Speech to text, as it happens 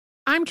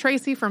I'm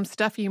Tracy from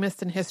Stuff You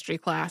Missed in History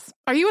class.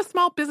 Are you a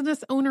small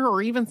business owner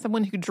or even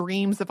someone who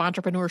dreams of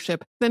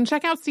entrepreneurship? Then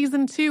check out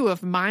Season 2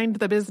 of Mind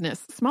the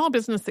Business, small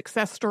business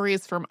success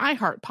stories from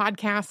iHeart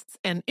Podcasts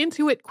and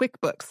Intuit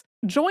QuickBooks.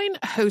 Join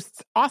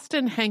hosts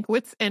Austin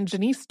Hankwitz and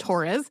Janice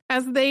Torres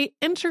as they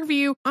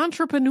interview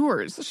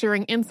entrepreneurs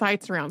sharing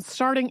insights around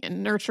starting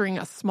and nurturing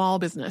a small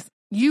business.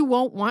 You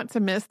won't want to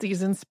miss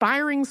these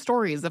inspiring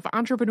stories of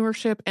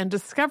entrepreneurship and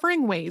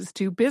discovering ways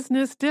to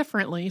business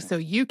differently so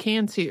you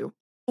can too.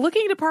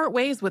 Looking to part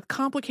ways with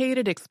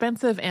complicated,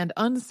 expensive, and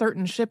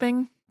uncertain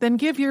shipping? Then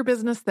give your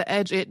business the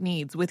edge it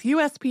needs with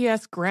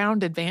USPS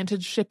Ground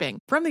Advantage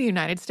shipping from the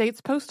United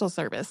States Postal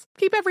Service.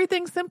 Keep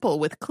everything simple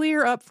with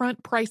clear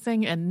upfront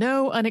pricing and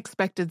no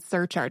unexpected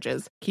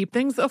surcharges. Keep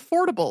things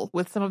affordable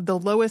with some of the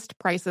lowest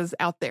prices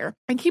out there.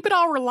 And keep it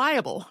all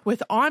reliable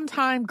with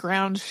on-time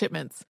ground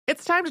shipments.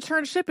 It's time to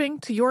turn shipping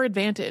to your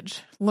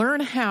advantage.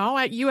 Learn how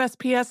at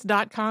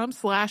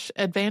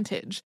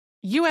USPS.com/advantage.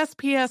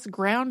 USPS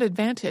Ground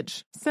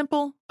Advantage.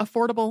 Simple,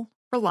 affordable,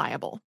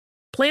 reliable.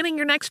 Planning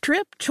your next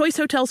trip? Choice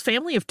Hotels'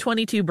 family of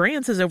 22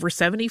 brands has over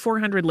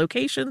 7,400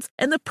 locations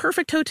and the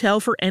perfect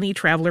hotel for any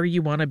traveler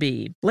you want to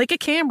be. Like a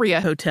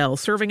Cambria Hotel,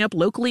 serving up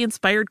locally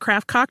inspired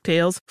craft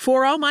cocktails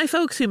for all my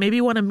folks who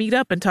maybe want to meet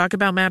up and talk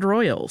about Mad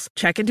Royals.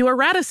 Check into a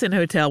Radisson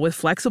Hotel with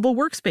flexible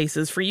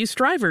workspaces for you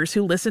strivers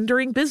who listen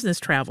during business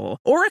travel.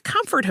 Or a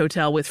Comfort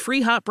Hotel with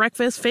free hot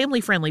breakfast,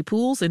 family-friendly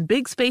pools, and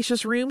big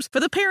spacious rooms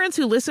for the parents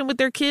who listen with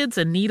their kids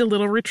and need a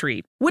little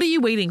retreat. What are you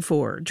waiting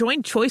for?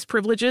 Join Choice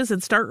Privileges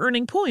and start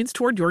earning points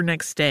toward your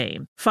next stay.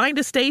 Find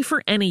a stay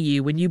for any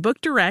you when you book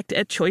direct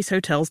at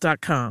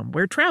choicehotels.com,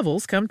 where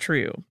travels come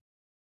true.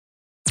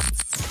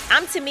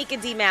 I'm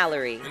Tamika D.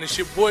 Mallory. And it's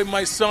your boy,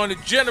 my son, the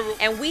General.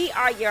 And we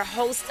are your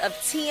hosts of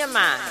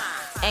TMI.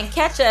 And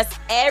catch us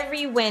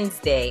every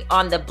Wednesday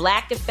on the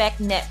Black Effect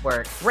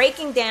Network,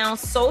 breaking down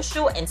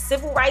social and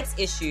civil rights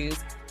issues,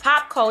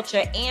 pop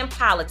culture, and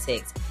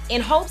politics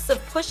in hopes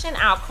of pushing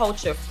our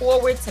culture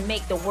forward to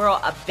make the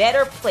world a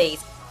better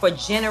place for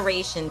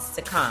generations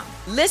to come.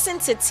 Listen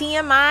to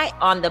TMI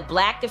on the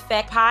Black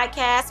Effect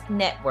Podcast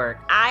Network,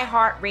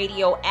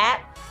 iHeartRadio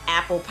app,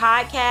 Apple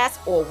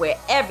Podcasts, or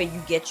wherever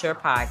you get your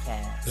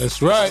podcasts.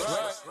 That's right.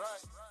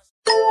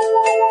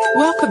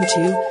 Welcome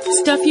to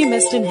Stuff You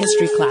Missed in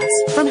History class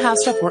from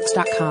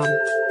HowStuffWorks.com.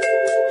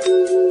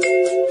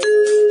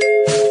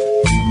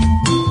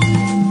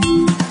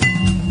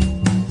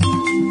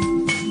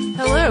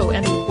 Hello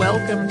and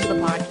welcome to the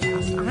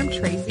podcast. I'm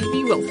Tracy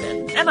B.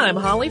 Wilson. And I'm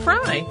Holly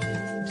Fry.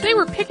 Today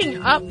we're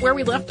picking up where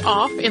we left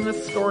off in the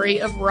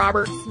story of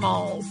Robert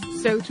Smalls.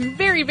 So to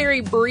very,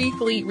 very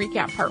briefly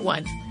recap part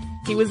one.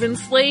 He was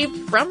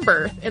enslaved from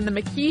birth in the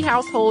McKee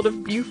household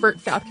of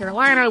Beaufort, South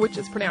Carolina, which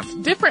is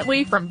pronounced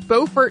differently from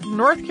Beaufort,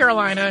 North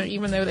Carolina,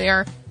 even though they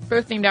are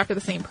both named after the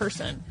same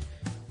person.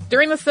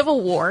 During the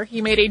Civil War,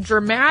 he made a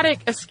dramatic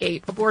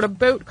escape aboard a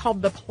boat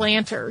called the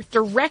Planter,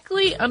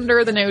 directly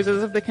under the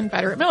noses of the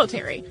Confederate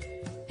military.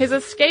 His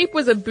escape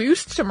was a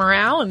boost to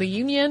morale in the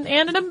Union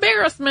and an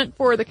embarrassment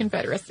for the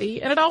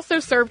Confederacy, and it also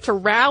served to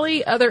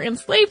rally other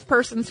enslaved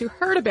persons who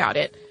heard about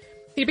it.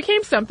 He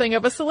became something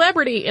of a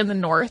celebrity in the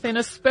North and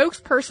a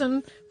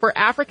spokesperson for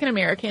African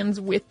Americans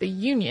with the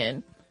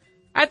Union.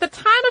 At the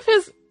time of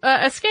his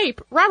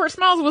escape, Robert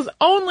Smalls was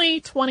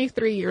only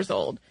 23 years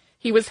old.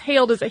 He was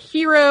hailed as a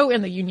hero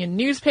in the Union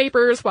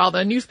newspapers, while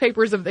the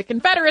newspapers of the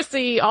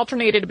Confederacy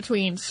alternated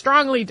between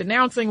strongly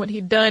denouncing what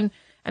he'd done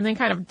and then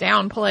kind of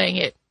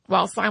downplaying it,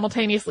 while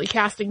simultaneously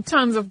casting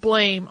tons of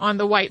blame on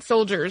the white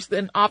soldiers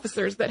and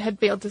officers that had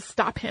failed to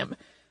stop him.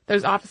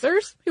 Those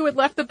officers who had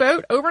left the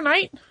boat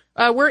overnight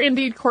were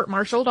indeed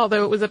court-martialed,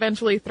 although it was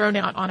eventually thrown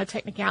out on a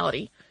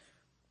technicality.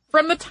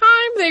 From the time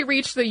they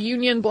reached the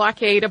Union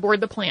blockade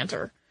aboard the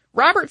Planter,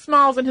 Robert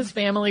Smalls and his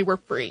family were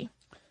free.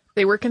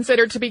 They were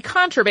considered to be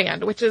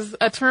contraband, which is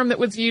a term that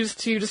was used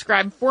to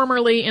describe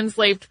formerly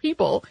enslaved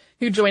people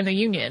who joined the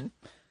Union.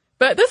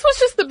 But this was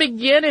just the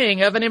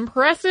beginning of an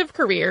impressive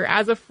career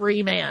as a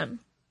free man.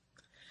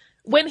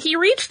 When he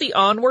reached the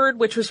Onward,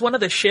 which was one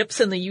of the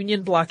ships in the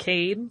Union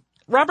blockade,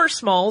 Robert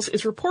Smalls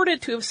is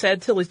reported to have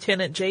said to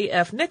Lieutenant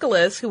J.F.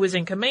 Nicholas, who was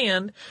in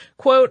command,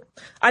 quote,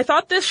 "I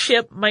thought this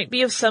ship might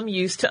be of some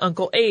use to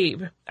Uncle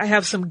Abe. I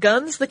have some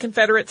guns the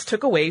Confederates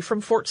took away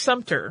from Fort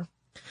Sumter."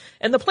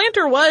 And the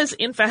Planter was,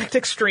 in fact,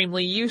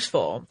 extremely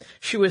useful.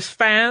 She was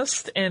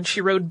fast, and she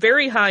rode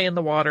very high in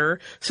the water,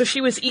 so she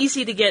was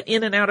easy to get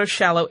in and out of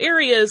shallow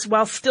areas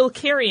while still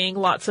carrying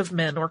lots of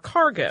men or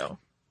cargo.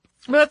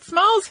 But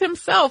Smalls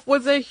himself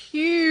was a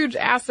huge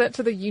asset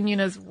to the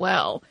Union as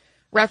well.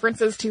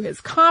 References to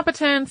his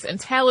competence,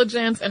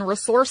 intelligence, and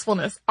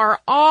resourcefulness are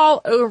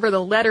all over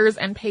the letters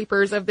and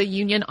papers of the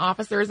Union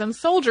officers and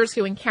soldiers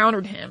who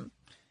encountered him.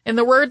 In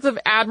the words of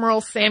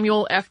Admiral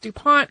Samuel F.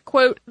 DuPont,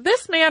 quote,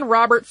 "This man,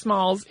 Robert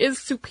Smalls, is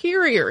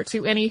superior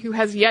to any who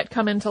has yet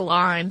come into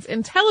lines,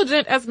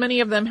 intelligent as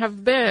many of them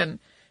have been.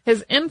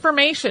 His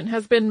information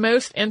has been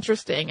most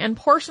interesting, and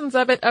portions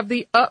of it of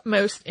the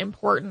utmost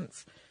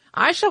importance.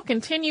 I shall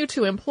continue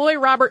to employ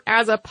Robert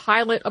as a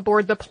pilot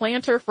aboard the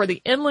Planter for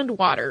the inland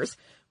waters,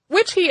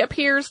 which he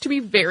appears to be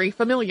very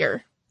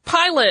familiar.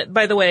 Pilot,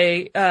 by the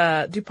way,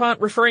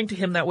 DuPont referring to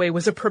him that way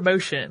was a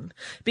promotion.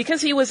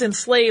 Because he was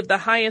enslaved, the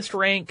highest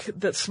rank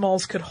that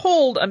Smalls could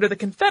hold under the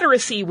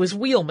Confederacy was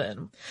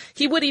wheelman.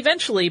 He would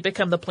eventually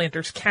become the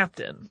planter's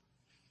captain.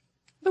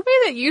 The way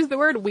they used the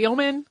word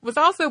wheelman was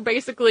also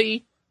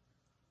basically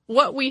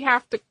what we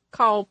have to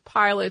call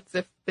pilots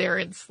if they're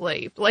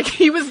enslaved. Like,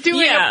 he was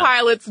doing a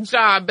pilot's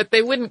job, but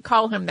they wouldn't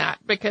call him that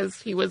because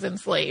he was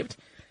enslaved.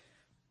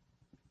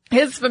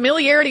 His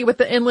familiarity with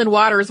the inland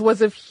waters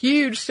was of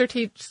huge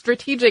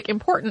strategic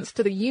importance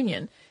to the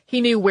Union.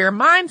 He knew where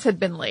mines had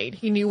been laid.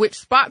 He knew which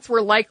spots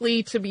were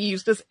likely to be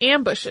used as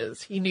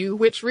ambushes. He knew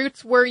which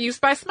routes were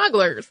used by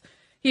smugglers.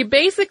 He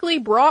basically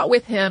brought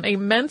with him a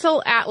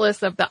mental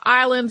atlas of the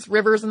islands,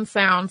 rivers, and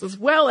sounds, as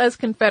well as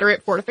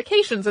Confederate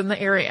fortifications in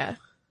the area.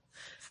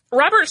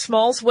 Robert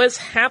Smalls was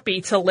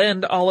happy to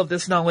lend all of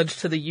this knowledge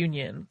to the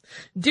Union.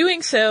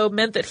 Doing so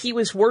meant that he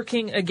was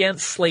working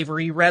against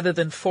slavery rather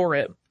than for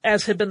it,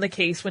 as had been the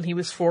case when he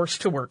was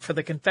forced to work for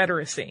the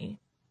Confederacy.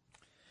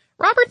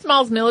 Robert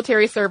Smalls'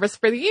 military service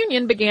for the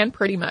Union began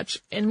pretty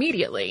much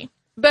immediately,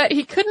 but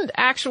he couldn't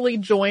actually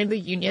join the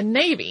Union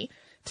Navy.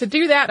 To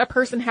do that, a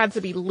person had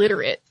to be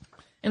literate.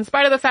 In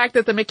spite of the fact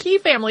that the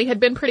McKee family had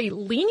been pretty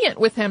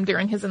lenient with him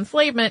during his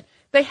enslavement,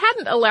 they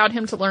hadn't allowed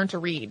him to learn to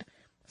read.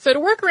 So to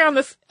work around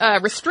this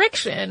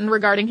restriction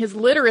regarding his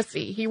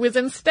literacy, he was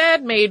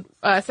instead made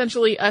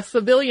essentially a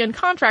civilian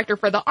contractor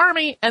for the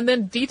Army and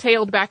then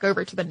detailed back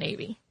over to the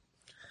Navy.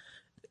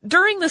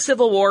 During the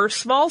Civil War,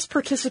 Smalls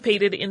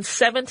participated in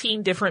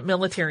 17 different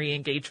military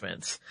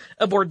engagements,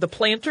 aboard the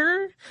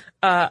Planter,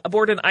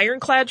 aboard an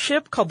ironclad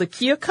ship called the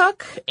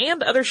Keokuk,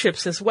 and other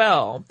ships as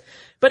well.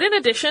 But in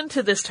addition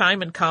to this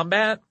time in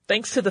combat,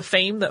 thanks to the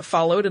fame that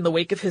followed in the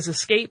wake of his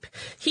escape,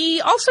 he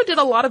also did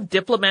a lot of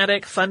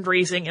diplomatic,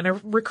 fundraising,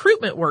 and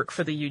recruitment work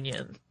for the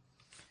Union.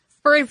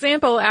 For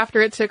example,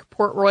 after it took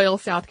Port Royal,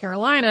 South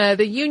Carolina,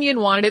 the Union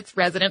wanted its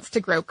residents to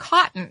grow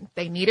cotton.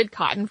 They needed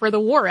cotton for the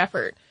war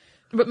effort.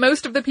 But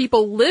most of the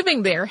people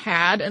living there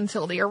had,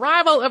 until the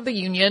arrival of the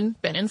Union,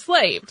 been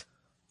enslaved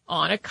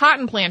on a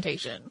cotton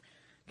plantation.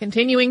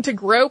 Continuing to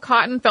grow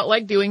cotton felt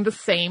like doing the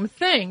same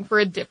thing for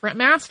a different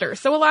master,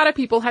 so a lot of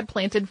people had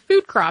planted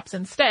food crops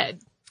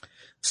instead.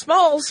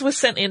 Smalls was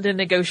sent in to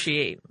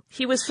negotiate.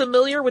 He was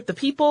familiar with the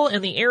people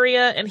and the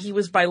area, and he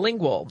was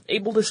bilingual,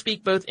 able to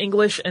speak both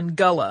English and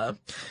Gullah.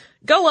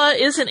 Gullah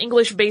is an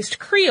English-based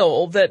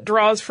Creole that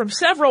draws from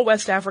several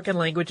West African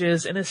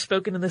languages and is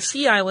spoken in the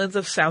Sea Islands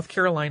of South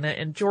Carolina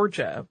and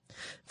Georgia.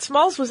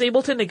 Smalls was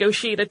able to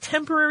negotiate a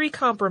temporary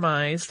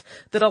compromise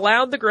that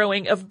allowed the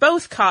growing of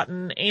both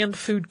cotton and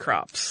food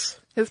crops.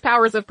 His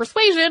powers of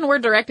persuasion were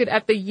directed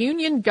at the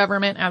Union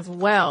government as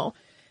well.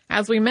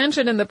 As we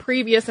mentioned in the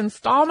previous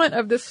installment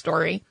of this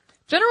story,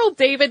 General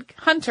David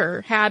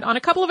Hunter had, on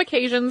a couple of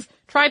occasions,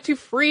 tried to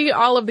free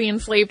all of the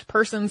enslaved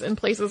persons in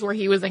places where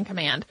he was in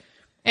command.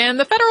 And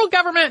the federal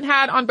government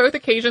had, on both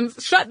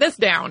occasions, shut this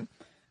down,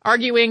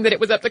 arguing that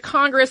it was up to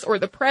Congress or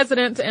the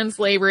president to end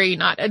slavery,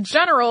 not a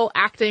general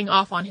acting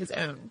off on his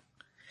own.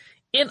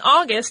 In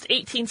August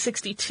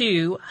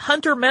 1862,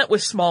 Hunter met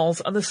with Smalls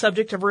on the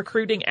subject of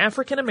recruiting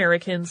African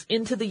Americans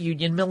into the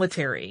Union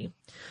military.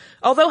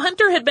 Although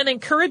Hunter had been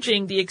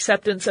encouraging the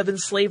acceptance of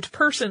enslaved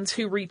persons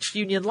who reached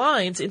Union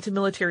lines into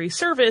military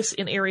service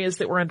in areas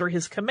that were under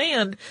his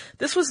command,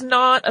 this was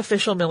not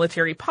official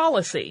military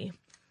policy.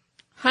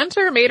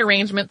 Hunter made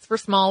arrangements for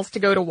Smalls to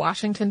go to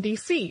Washington,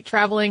 D.C.,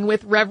 traveling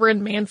with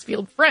Reverend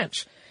Mansfield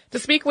French to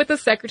speak with the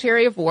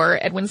Secretary of War,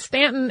 Edwin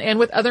Stanton, and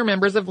with other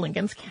members of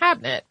Lincoln's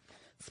cabinet.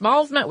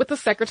 Smalls met with the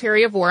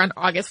Secretary of War on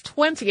August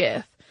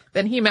 20th.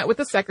 Then he met with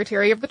the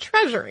Secretary of the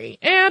Treasury.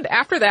 And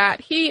after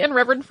that, he and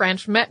Reverend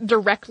French met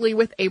directly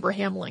with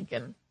Abraham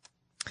Lincoln.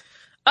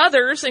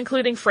 Others,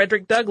 including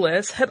Frederick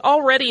Douglass, had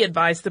already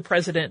advised the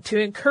president to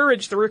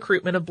encourage the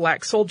recruitment of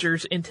black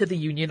soldiers into the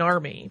Union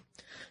Army.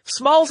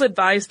 Smalls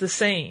advised the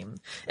same,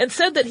 and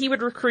said that he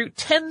would recruit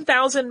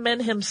 10,000 men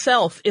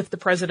himself if the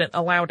president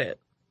allowed it.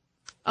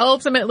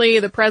 Ultimately,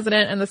 the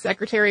president and the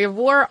Secretary of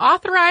War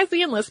authorized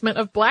the enlistment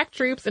of black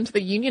troops into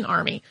the Union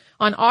Army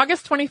on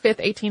August 25,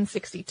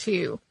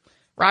 1862.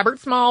 Robert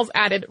Smalls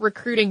added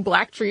recruiting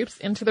black troops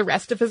into the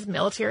rest of his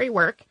military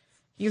work.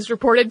 He's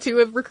reported to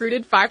have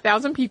recruited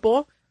 5,000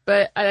 people,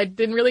 but I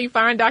didn't really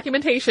find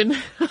documentation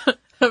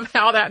of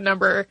how that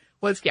number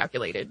was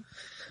calculated.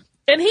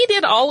 And he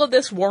did all of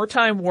this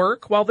wartime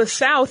work while the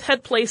South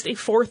had placed a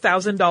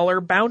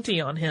 $4,000 bounty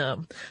on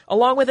him,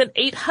 along with an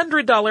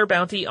 $800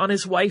 bounty on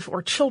his wife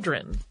or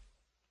children.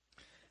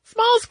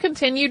 Smalls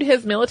continued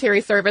his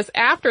military service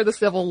after the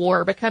Civil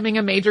War, becoming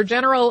a major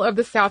general of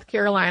the South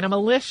Carolina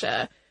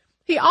militia.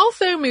 He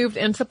also moved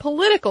into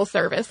political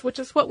service, which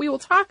is what we will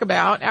talk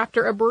about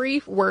after a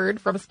brief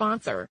word from a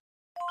sponsor.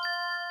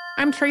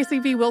 I'm Tracy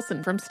V.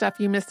 Wilson from Stuff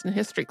You Missed in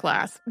History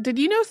Class. Did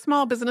you know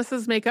small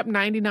businesses make up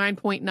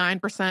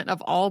 99.9%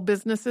 of all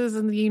businesses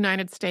in the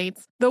United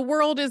States? The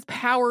world is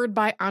powered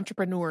by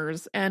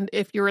entrepreneurs, and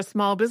if you're a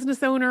small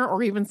business owner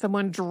or even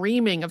someone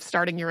dreaming of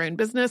starting your own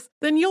business,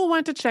 then you'll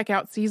want to check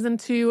out Season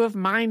 2 of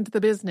Mind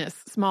the Business,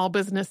 small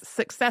business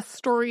success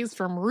stories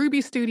from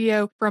Ruby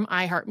Studio, from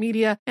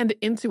iHeartMedia, and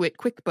Intuit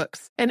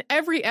QuickBooks. And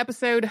every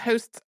episode,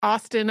 hosts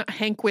Austin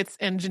Hankwitz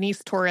and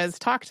Janice Torres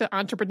talk to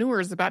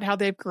entrepreneurs about how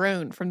they've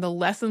grown from the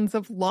lessons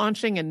of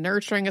launching and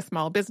nurturing a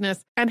small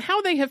business and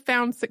how they have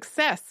found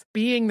success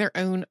being their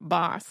own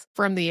boss.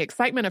 From the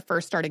excitement of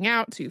first starting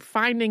out to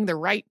finding the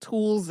right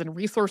tools and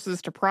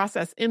resources to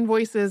process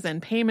invoices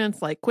and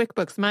payments like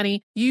QuickBooks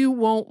Money, you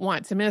won't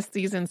want to miss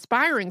these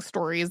inspiring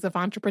stories of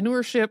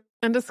entrepreneurship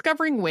and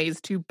discovering ways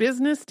to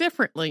business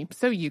differently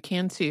so you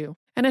can too.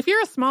 And if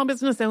you're a small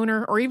business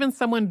owner or even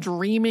someone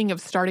dreaming of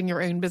starting your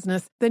own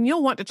business, then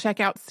you'll want to check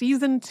out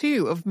Season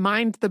 2 of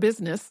Mind the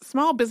Business,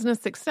 small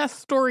business success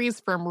stories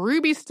from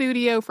Ruby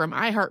Studio, from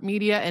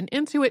iHeartMedia, and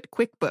Intuit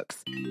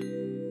QuickBooks.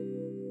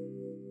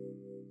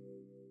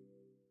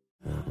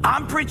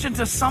 I'm preaching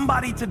to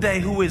somebody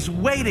today who is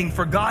waiting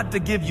for God to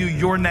give you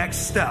your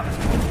next step.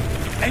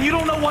 And you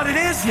don't know what it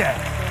is yet.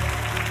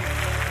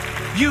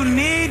 You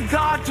need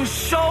God to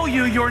show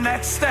you your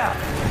next step.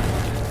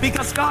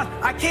 Because God,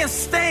 I can't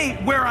stay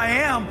where I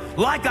am,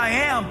 like I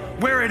am,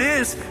 where it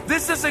is.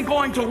 This isn't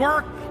going to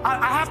work.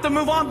 I have to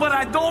move on, but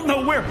I don't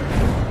know where.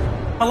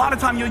 A lot of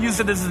time you'll use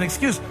it as an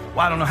excuse.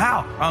 Well, I don't know how.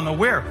 I don't know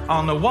where. I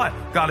don't know what.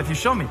 God, if you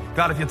show me.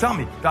 God, if you tell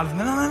me. God, if...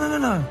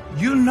 No.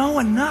 You know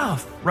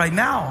enough right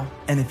now.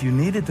 And if you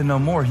needed to know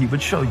more, he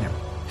would show you.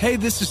 Hey,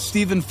 this is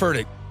Stephen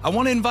Furtick. I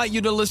want to invite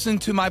you to listen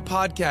to my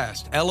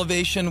podcast,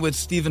 Elevation with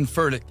Stephen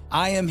Furtick.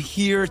 I am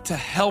here to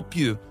help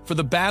you for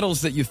the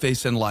battles that you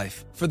face in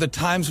life, for the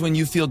times when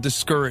you feel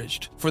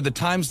discouraged, for the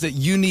times that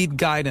you need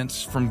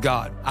guidance from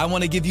God. I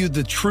want to give you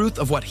the truth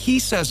of what he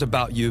says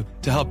about you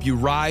to help you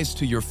rise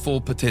to your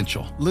full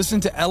potential. Listen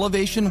to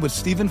Elevation with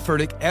Stephen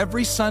Furtick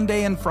every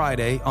Sunday and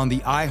Friday on the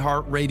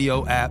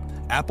iHeartRadio app,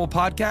 Apple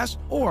Podcasts,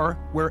 or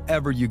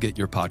wherever you get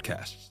your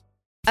podcasts.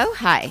 Oh,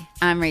 hi,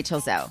 I'm Rachel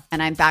Zoe,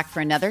 and I'm back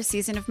for another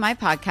season of my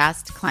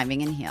podcast,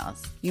 Climbing in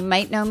Heels. You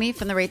might know me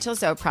from the Rachel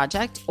Zoe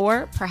Project,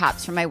 or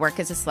perhaps from my work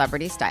as a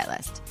celebrity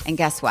stylist. And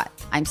guess what?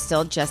 I'm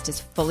still just as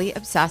fully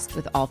obsessed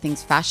with all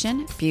things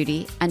fashion,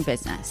 beauty, and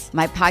business.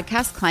 My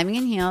podcast, Climbing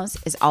in Heels,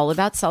 is all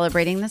about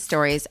celebrating the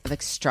stories of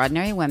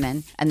extraordinary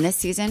women, and this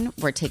season,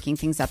 we're taking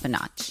things up a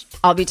notch.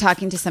 I'll be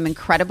talking to some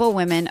incredible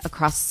women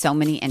across so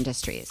many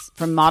industries,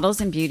 from models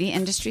and beauty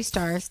industry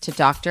stars to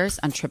doctors,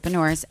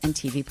 entrepreneurs, and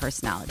TV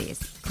personalities.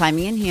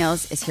 Climbing in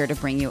Heels is here to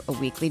bring you a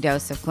weekly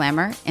dose of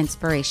glamour,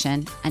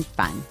 inspiration, and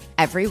fun.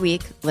 Every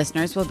week,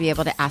 listeners will be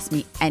able to ask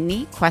me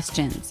any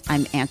questions.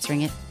 I'm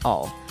answering it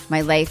all.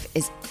 My life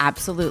is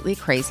absolutely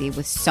crazy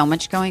with so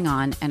much going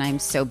on, and I'm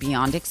so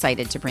beyond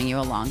excited to bring you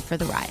along for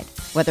the ride.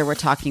 Whether we're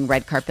talking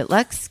red carpet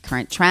looks,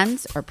 current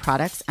trends, or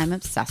products I'm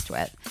obsessed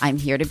with, I'm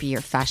here to be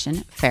your fashion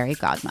fairy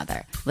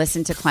godmother.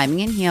 Listen to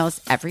Climbing in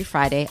Heels every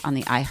Friday on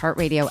the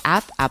iHeartRadio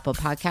app, Apple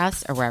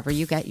Podcasts, or wherever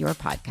you get your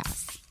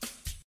podcasts.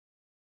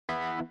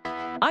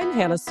 I'm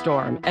Hannah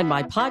Storm, and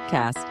my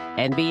podcast,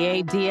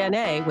 NBA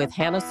DNA with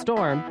Hannah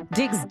Storm,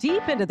 digs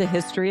deep into the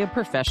history of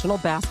professional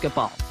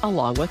basketball,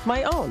 along with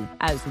my own,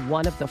 as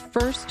one of the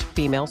first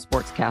female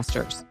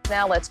sportscasters.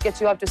 Now let's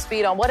get you up to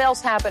speed on what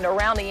else happened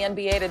around the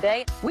NBA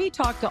today. We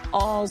talk to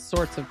all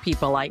sorts of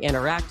people I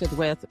interacted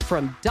with,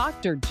 from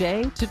Dr.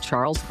 J to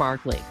Charles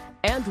Barkley,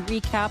 and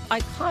recap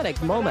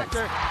iconic moments.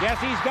 Yes,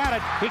 he's got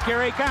it.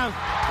 Here he comes.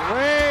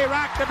 Way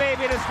rock the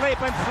baby to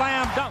sleep and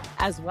slam dunk.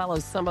 As well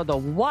as some of the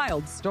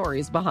wild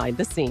stories behind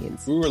the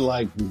scenes. We were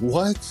like,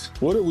 what?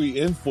 What are we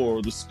in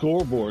for? The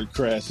scoreboard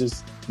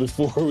crashes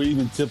before we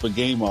even tip a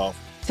game off.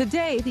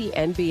 Today, the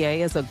NBA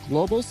is a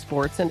global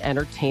sports and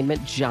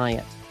entertainment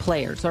giant.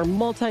 Players are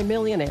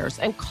multimillionaires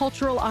and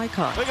cultural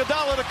icons.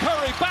 Iguodala to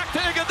Curry, back to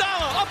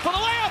Iguodala, up for the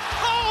layup.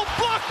 Oh,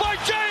 blocked by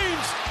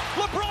James.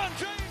 LeBron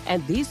James.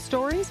 And these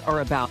stories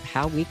are about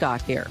how we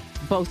got here,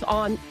 both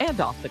on and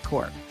off the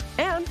court.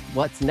 And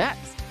what's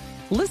next?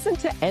 Listen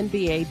to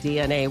NBA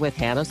DNA with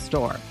Hannah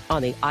Storm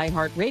on the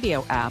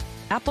iHeartRadio app,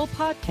 Apple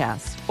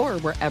Podcasts, or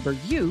wherever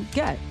you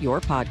get your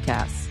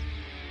podcasts.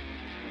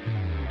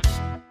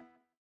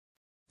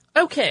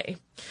 Okay,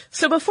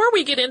 so before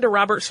we get into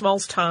Robert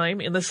Small's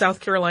time in the South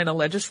Carolina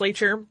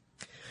legislature,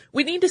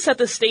 we need to set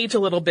the stage a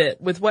little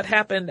bit with what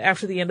happened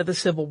after the end of the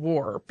Civil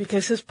War,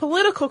 because his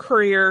political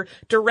career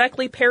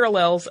directly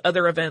parallels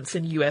other events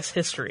in U.S.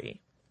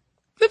 history.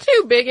 The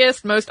two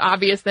biggest, most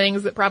obvious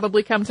things that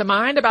probably come to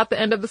mind about the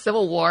end of the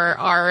Civil War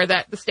are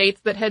that the states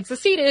that had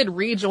seceded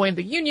rejoined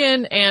the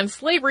Union and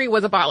slavery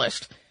was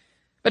abolished.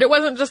 But it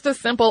wasn't just as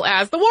simple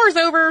as the war's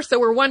over, so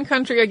we're one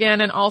country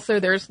again, and also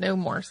there's no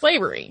more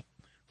slavery.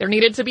 There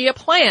needed to be a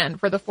plan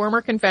for the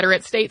former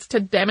Confederate states to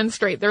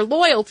demonstrate their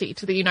loyalty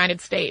to the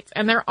United States,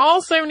 and there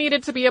also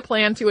needed to be a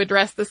plan to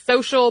address the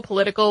social,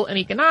 political, and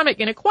economic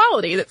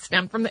inequality that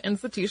stemmed from the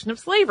institution of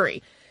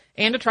slavery.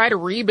 and to try to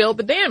rebuild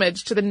the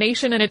damage to the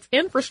nation and its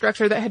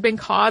infrastructure that had been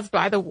caused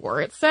by the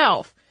war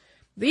itself.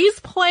 These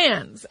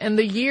plans and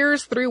the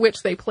years through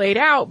which they played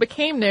out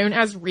became known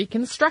as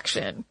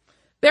Reconstruction.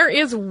 There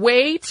is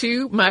way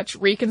too much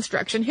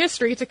Reconstruction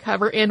history to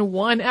cover in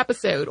one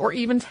episode or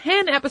even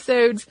 10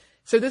 episodes,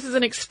 so this is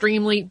an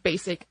extremely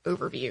basic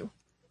overview.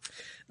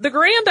 The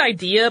grand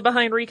idea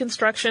behind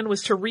Reconstruction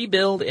was to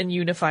rebuild and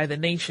unify the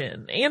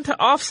nation, and to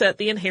offset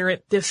the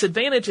inherent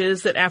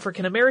disadvantages that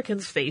African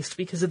Americans faced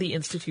because of the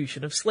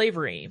institution of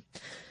slavery.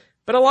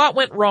 But a lot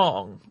went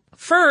wrong.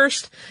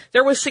 First,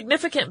 there was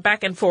significant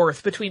back and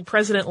forth between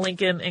President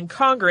Lincoln and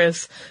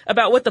Congress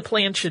about what the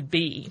plan should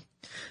be.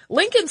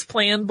 Lincoln's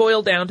plan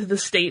boiled down to the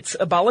states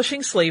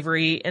abolishing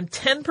slavery and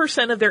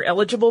 10% of their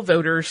eligible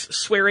voters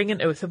swearing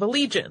an oath of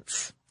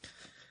allegiance.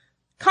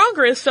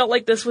 Congress felt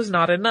like this was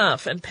not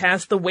enough and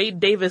passed the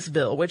Wade-Davis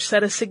bill, which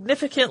set a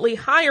significantly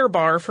higher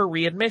bar for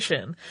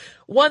readmission,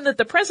 one that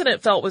the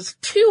president felt was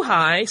too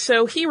high,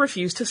 so he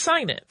refused to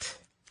sign it.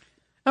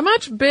 A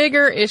much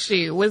bigger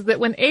issue was that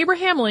when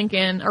Abraham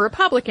Lincoln, a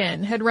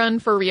Republican, had run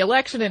for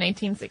re-election in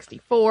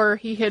 1864,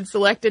 he had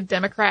selected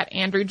Democrat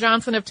Andrew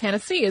Johnson of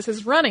Tennessee as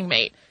his running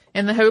mate,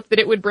 in the hope that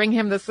it would bring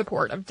him the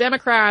support of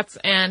Democrats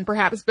and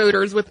perhaps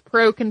voters with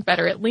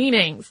pro-Confederate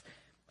leanings.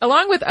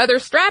 Along with other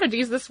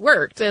strategies, this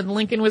worked, and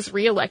Lincoln was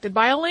re-elected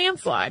by a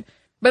landslide.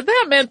 But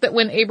that meant that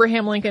when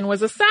Abraham Lincoln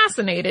was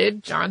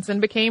assassinated, Johnson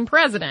became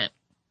president.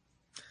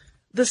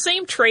 The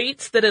same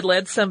traits that had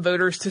led some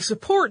voters to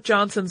support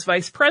Johnson's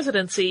vice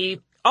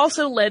presidency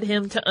also led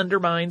him to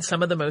undermine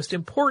some of the most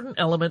important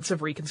elements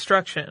of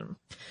Reconstruction.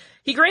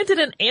 He granted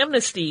an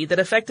amnesty that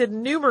affected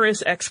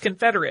numerous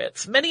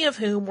ex-Confederates, many of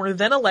whom were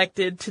then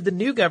elected to the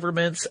new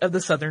governments of the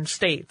southern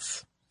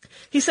states.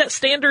 He set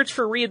standards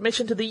for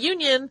readmission to the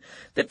Union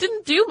that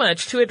didn't do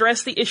much to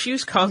address the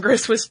issues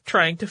Congress was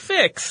trying to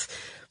fix.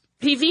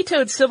 He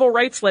vetoed civil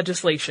rights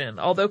legislation,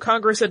 although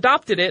Congress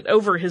adopted it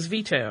over his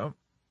veto.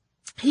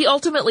 He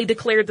ultimately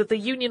declared that the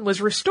Union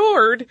was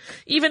restored,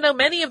 even though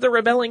many of the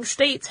rebelling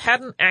states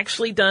hadn't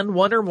actually done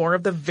one or more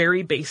of the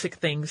very basic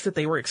things that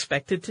they were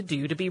expected to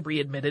do to be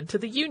readmitted to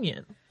the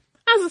Union.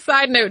 As a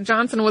side note,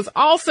 Johnson was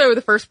also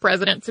the first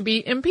president to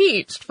be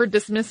impeached for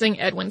dismissing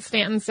Edwin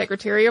Stanton's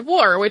Secretary of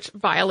War, which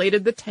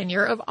violated the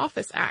Tenure of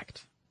Office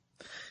Act.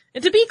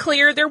 And to be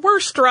clear, there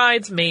were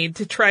strides made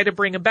to try to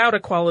bring about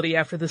equality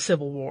after the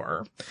Civil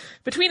War.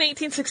 Between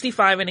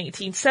 1865 and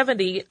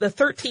 1870, the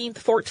 13th,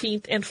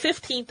 14th, and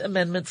 15th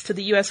Amendments to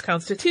the U.S.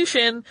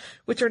 Constitution,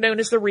 which are known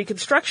as the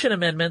Reconstruction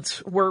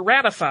Amendments, were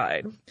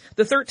ratified.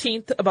 The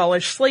 13th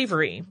abolished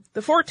slavery.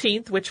 The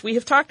 14th, which we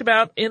have talked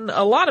about in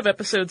a lot of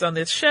episodes on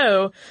this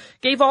show,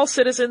 gave all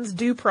citizens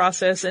due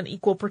process and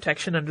equal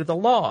protection under the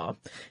law.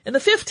 And the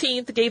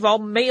 15th gave all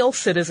male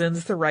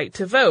citizens the right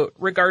to vote,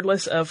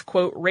 regardless of,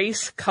 quote,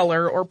 race, color,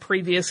 or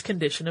previous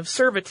condition of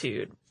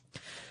servitude.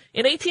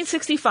 In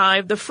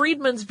 1865, the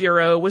Freedmen's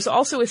Bureau was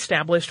also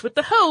established with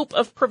the hope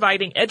of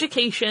providing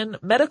education,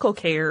 medical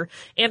care,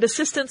 and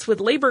assistance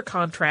with labor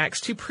contracts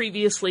to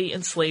previously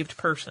enslaved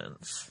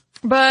persons.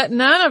 But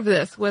none of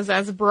this was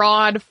as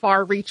broad,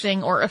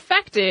 far-reaching, or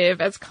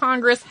effective as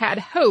Congress had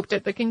hoped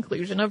at the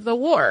conclusion of the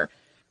war.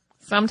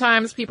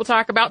 Sometimes people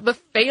talk about the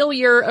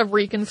failure of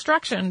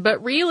Reconstruction,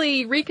 but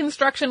really,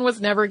 Reconstruction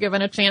was never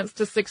given a chance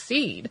to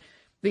succeed.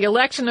 The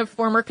election of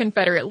former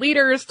Confederate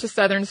leaders to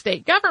Southern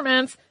state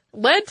governments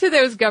led to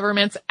those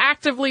governments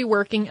actively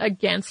working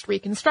against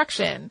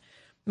Reconstruction.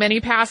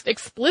 Many passed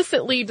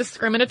explicitly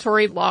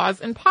discriminatory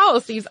laws and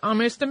policies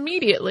almost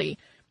immediately.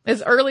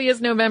 As early as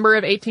November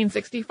of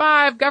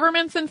 1865,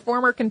 governments in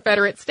former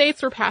Confederate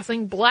states were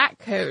passing black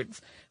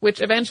codes,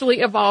 which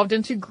eventually evolved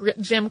into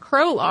Jim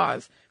Crow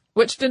laws,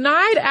 which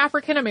denied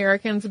African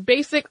Americans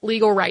basic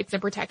legal rights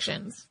and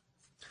protections.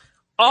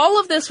 All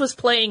of this was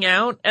playing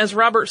out as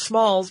Robert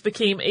Smalls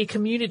became a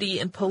community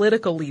and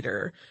political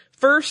leader,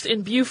 first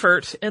in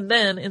Beaufort and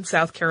then in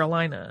South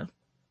Carolina.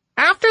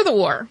 After the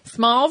war,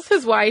 Smalls,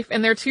 his wife,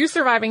 and their 2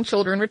 surviving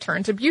children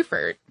returned to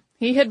Beaufort.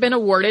 He had been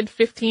awarded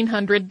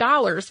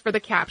 $1,500 for the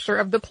capture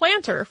of the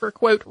planter for,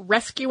 quote,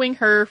 rescuing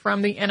her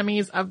from the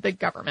enemies of the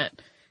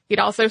government. He'd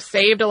also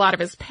saved a lot of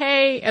his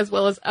pay, as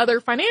well as other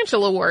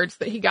financial awards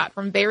that he got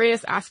from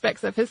various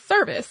aspects of his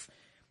service.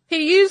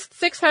 He used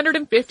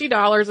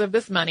 $650 of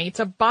this money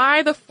to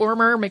buy the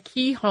former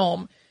McKee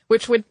home,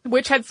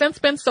 which had since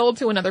been sold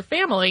to another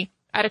family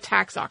at a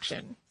tax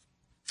auction.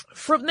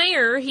 From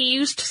there, he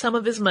used some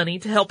of his money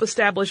to help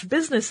establish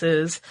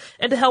businesses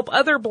and to help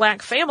other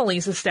black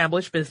families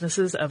establish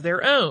businesses of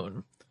their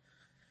own.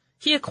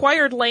 He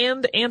acquired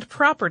land and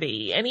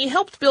property, and he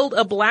helped build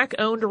a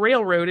black-owned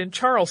railroad in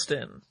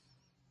Charleston.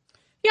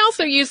 He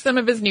also used some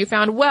of his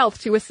newfound wealth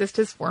to assist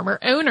his former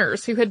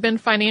owners, who had been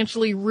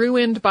financially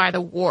ruined by the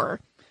war.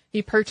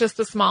 He purchased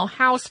a small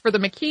house for the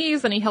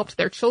McKees, and he helped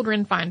their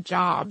children find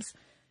jobs.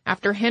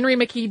 After Henry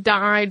McKee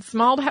died,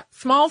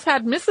 Smalls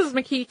had Mrs.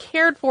 McKee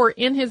cared for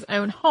in his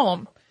own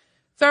home.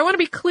 So I want to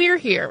be clear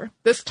here.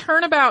 This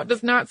turnabout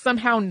does not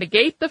somehow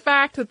negate the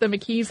fact that the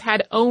McKees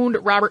had owned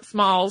Robert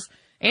Smalls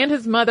and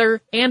his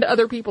mother and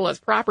other people as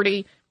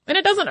property. And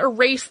it doesn't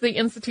erase the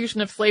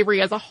institution of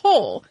slavery as a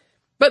whole.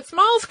 But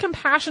Small's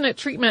compassionate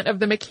treatment of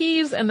the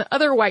McKees and the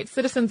other white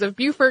citizens of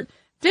Beaufort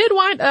did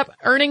wind up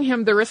earning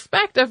him the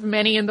respect of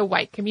many in the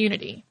white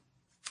community.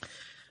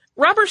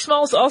 Robert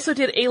Smalls also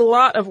did a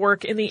lot of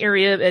work in the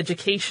area of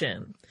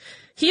education.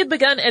 He had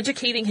begun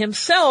educating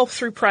himself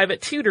through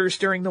private tutors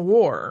during the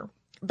war.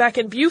 Back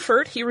in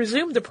Beaufort, he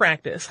resumed the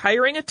practice,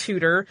 hiring a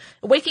tutor,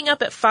 waking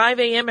up at 5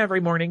 a.m.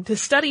 every morning to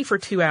study for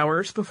 2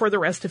 hours before the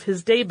rest of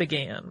his day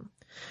began.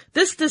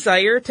 This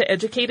desire to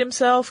educate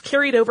himself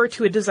carried over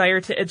to a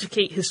desire to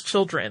educate his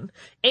children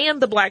and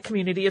the black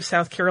community of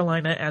South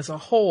Carolina as a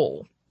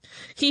whole.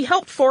 He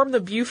helped form the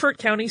Beaufort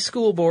County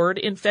School Board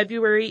in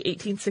February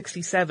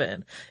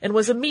 1867 and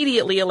was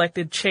immediately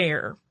elected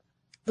chair.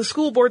 The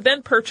school board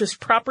then purchased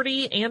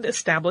property and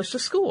established a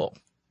school.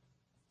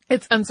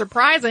 It's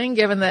unsurprising,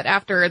 given that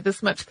after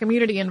this much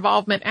community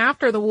involvement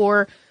after the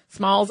war,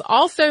 Smalls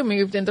also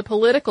moved into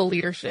political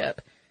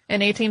leadership.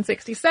 In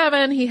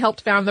 1867, he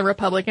helped found the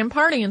Republican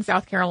Party in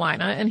South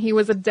Carolina, and he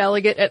was a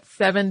delegate at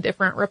 7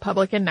 different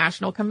Republican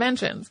national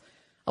conventions.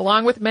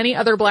 Along with many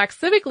other black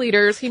civic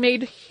leaders, he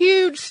made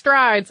huge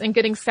strides in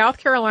getting South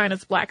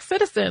Carolina's black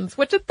citizens,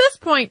 which at this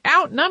point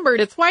outnumbered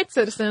its white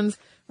citizens,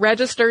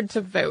 registered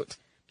to vote.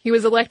 He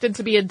was elected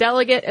to be a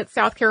delegate at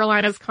South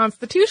Carolina's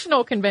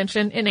Constitutional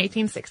Convention in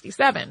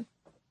 1867.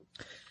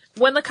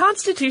 When the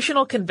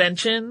Constitutional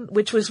Convention,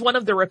 which was one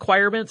of the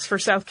requirements for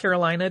South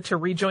Carolina to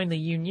rejoin the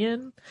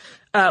Union,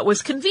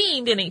 was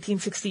convened in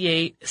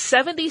 1868,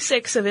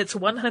 76 of its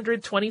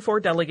 124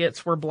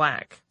 delegates were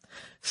black.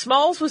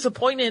 Smalls was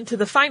appointed to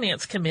the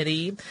Finance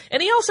Committee,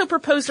 and he also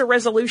proposed a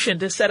resolution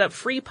to set up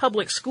free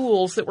public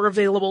schools that were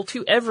available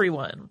to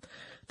everyone.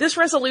 This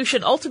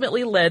resolution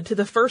ultimately led to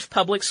the first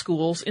public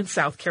schools in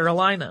South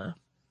Carolina.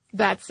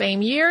 That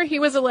same year, he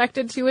was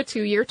elected to a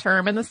 2-year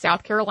term in the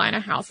South Carolina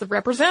House of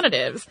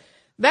Representatives.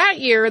 That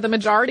year, the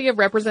majority of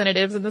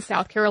representatives in the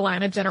South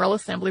Carolina General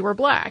Assembly were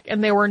black,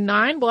 and there were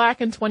 9 black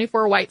and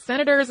 24 white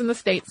senators in the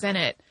state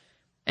Senate.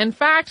 In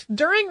fact,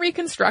 during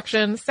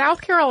Reconstruction,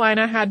 South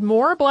Carolina had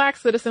more black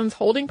citizens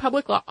holding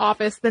public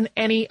office than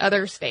any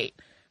other state.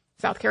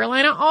 South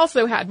Carolina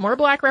also had more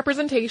black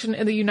representation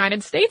in the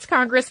United States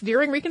Congress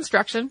during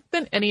Reconstruction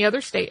than any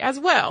other state as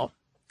well.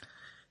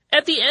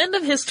 At the end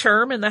of his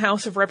term in the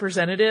House of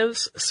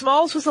Representatives,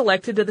 Smalls was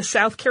elected to the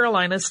South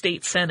Carolina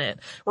State Senate,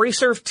 where he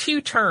served 2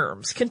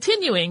 terms,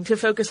 continuing to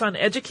focus on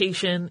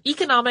education,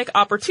 economic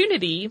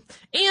opportunity,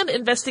 and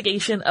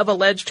investigation of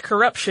alleged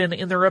corruption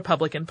in the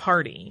Republican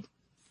Party.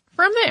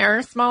 From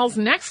there, Smalls'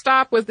 next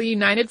stop was the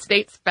United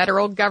States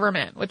federal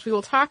government, which we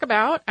will talk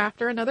about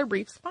after another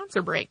brief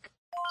sponsor break.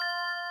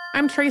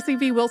 I'm Tracy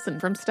V.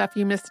 Wilson from Stuff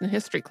You Missed in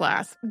History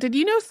Class. Did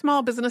you know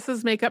small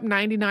businesses make up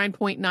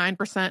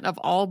 99.9% of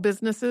all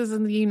businesses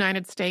in the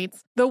United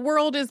States? The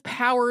world is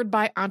powered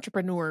by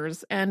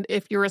entrepreneurs, and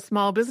if you're a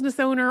small business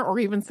owner or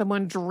even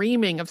someone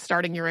dreaming of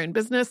starting your own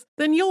business,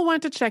 then you'll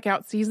want to check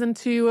out Season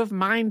 2 of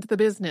Mind the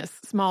Business,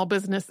 Small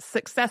Business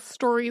Success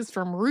Stories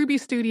from Ruby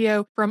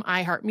Studio, from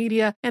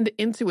iHeartMedia, and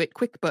Intuit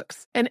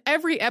QuickBooks. And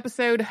every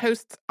episode,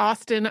 hosts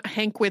Austin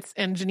Hankwitz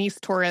and Janice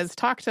Torres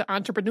talk to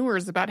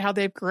entrepreneurs about how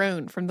they've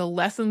grown from the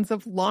lessons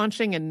of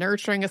launching and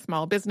nurturing a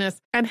small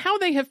business and how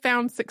they have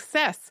found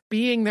success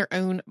being their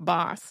own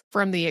boss.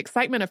 From the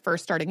excitement of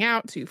first starting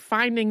out to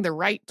finding the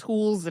right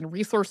tools and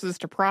resources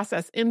to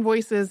process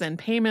invoices and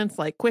payments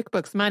like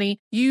QuickBooks Money,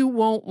 you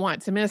won't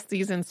want to miss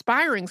these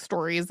inspiring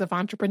stories of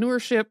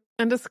entrepreneurship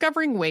and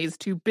discovering ways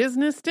to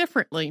business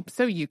differently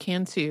so you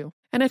can too.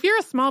 And if you're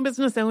a small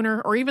business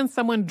owner or even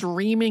someone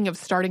dreaming of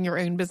starting your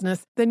own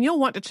business, then you'll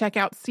want to check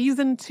out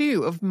Season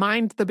 2 of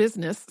Mind the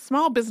Business,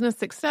 Small Business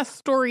Success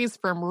Stories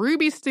from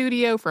Ruby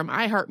Studio, from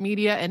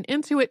iHeartMedia, and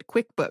Intuit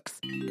QuickBooks.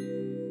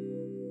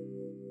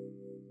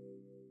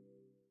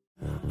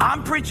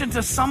 I'm preaching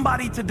to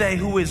somebody today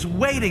who is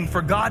waiting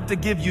for God to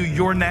give you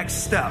your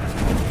next step.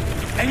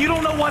 And you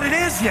don't know what it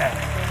is yet.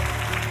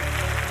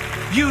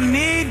 You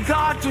need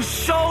God to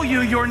show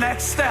you your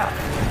next step.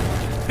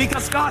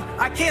 Because God,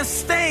 I can't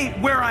stay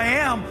where I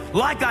am,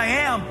 like I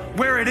am,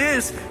 where it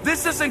is.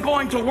 This isn't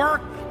going to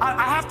work.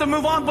 I have to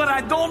move on, but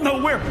I don't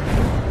know where.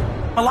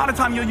 A lot of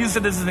time you'll use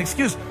it as an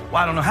excuse. Well,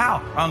 I don't know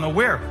how. I don't know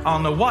where. I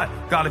don't know what.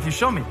 God, if you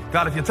show me.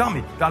 God, if you tell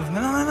me. God, if...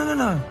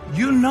 No.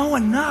 You know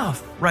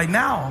enough right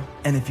now.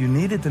 And if you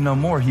needed to know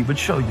more, he would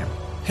show you.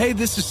 Hey,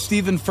 this is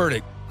Stephen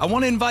Furtick. I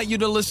want to invite you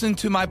to listen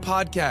to my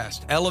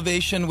podcast,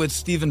 Elevation with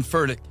Stephen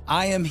Furtick.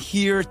 I am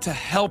here to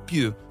help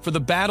you for the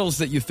battles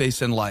that you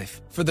face in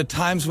life, for the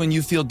times when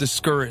you feel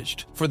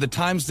discouraged, for the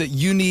times that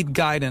you need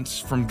guidance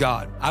from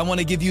God. I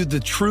want to give you the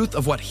truth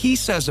of what he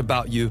says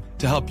about you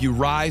to help you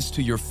rise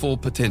to your full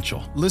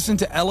potential. Listen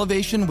to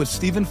Elevation with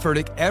Stephen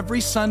Furtick every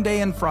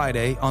Sunday and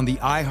Friday on the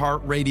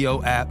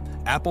iHeartRadio app,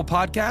 Apple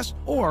Podcasts,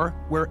 or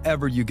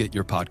wherever you get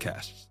your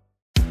podcasts.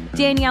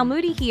 Danielle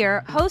Moody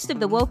here, host of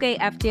the Woke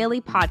AF Daily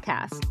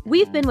podcast.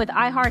 We've been with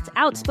iHeart's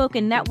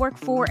Outspoken Network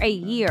for a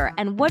year,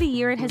 and what a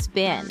year it has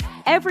been.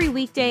 Every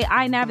weekday,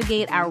 I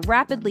navigate our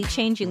rapidly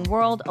changing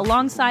world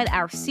alongside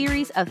our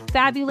series of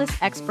fabulous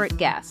expert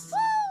guests.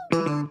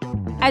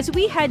 As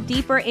we head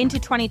deeper into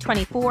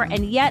 2024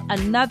 and yet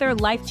another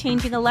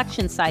life-changing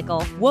election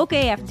cycle, Woke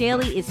AF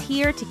Daily is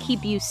here to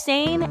keep you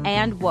sane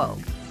and woke.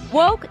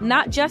 Woke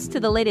not just to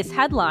the latest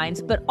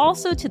headlines, but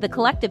also to the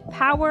collective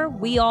power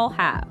we all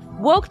have.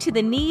 Woke to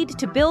the need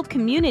to build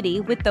community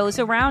with those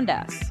around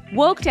us.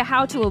 Woke to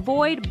how to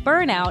avoid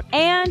burnout,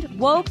 and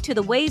woke to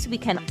the ways we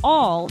can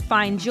all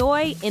find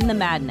joy in the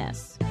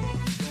madness.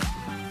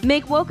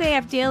 Make Woke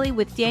AF Daily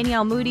with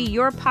Danielle Moody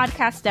your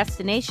podcast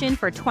destination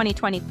for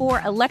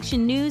 2024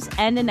 election news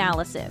and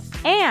analysis.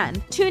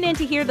 And tune in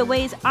to hear the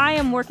ways I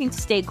am working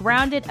to stay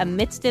grounded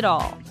amidst it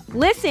all.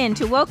 Listen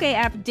to Woke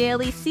AF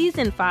Daily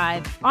Season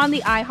 5 on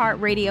the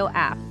iHeartRadio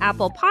app,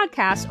 Apple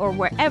Podcasts, or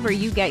wherever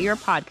you get your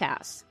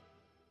podcasts.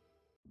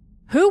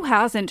 Who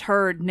hasn't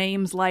heard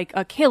names like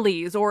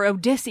Achilles or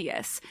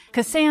Odysseus,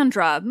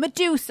 Cassandra,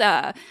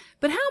 Medusa?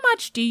 But how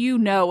much do you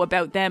know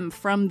about them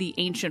from the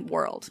ancient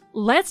world?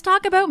 Let's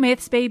Talk About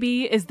Myths,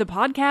 Baby is the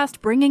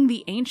podcast bringing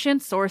the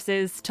ancient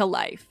sources to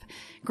life.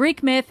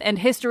 Greek myth and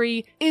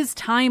history is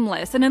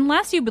timeless, and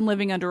unless you've been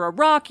living under a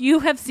rock, you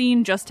have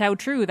seen just how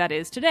true that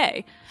is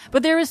today.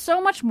 But there is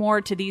so much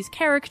more to these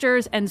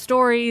characters and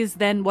stories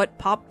than what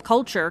pop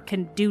culture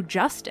can do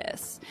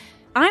justice.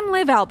 I'm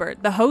Liv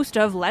Albert, the host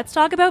of Let's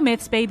Talk About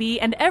Myths, Baby,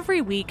 and every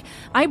week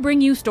I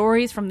bring you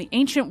stories from the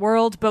ancient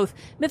world, both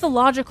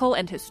mythological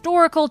and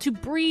historical, to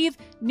breathe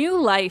new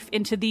life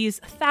into these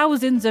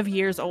thousands of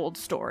years old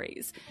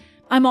stories.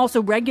 I'm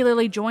also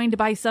regularly joined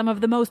by some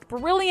of the most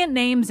brilliant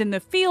names in the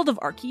field of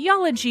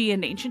archaeology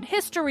and ancient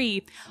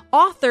history,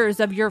 authors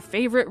of your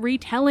favorite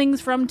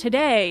retellings from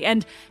today,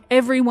 and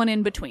everyone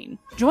in between.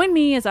 Join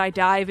me as I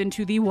dive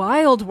into the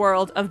wild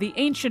world of the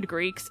ancient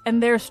Greeks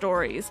and their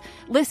stories.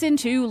 Listen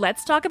to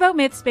Let's Talk About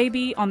Myths,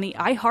 Baby on the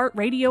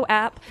iHeartRadio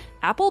app,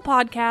 Apple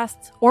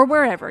Podcasts, or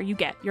wherever you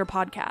get your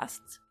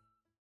podcasts.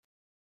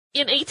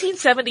 In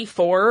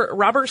 1874,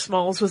 Robert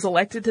Smalls was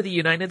elected to the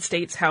United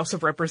States House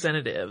of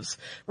Representatives,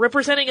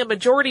 representing a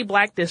majority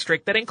black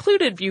district that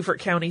included Beaufort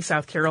County,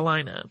 South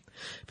Carolina.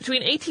 Between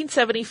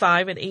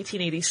 1875 and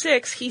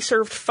 1886, he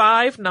served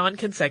 5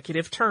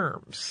 non-consecutive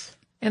terms.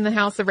 In the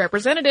House of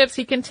Representatives,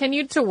 he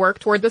continued to work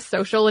toward the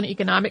social and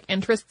economic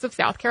interests of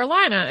South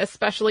Carolina,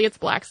 especially its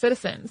black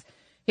citizens.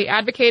 He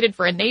advocated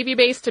for a Navy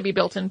base to be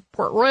built in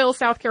Port Royal,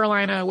 South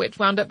Carolina, which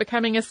wound up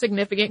becoming a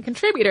significant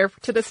contributor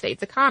to the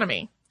state's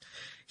economy.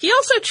 He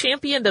also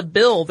championed a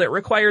bill that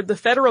required the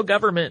federal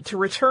government to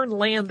return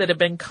land that had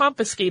been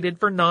confiscated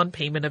for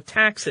non-payment of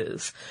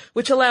taxes,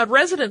 which allowed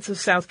residents of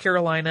South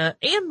Carolina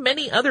and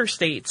many other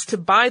states to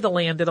buy the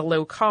land at a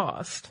low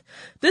cost.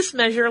 This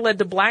measure led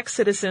to black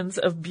citizens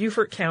of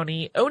Beaufort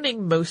County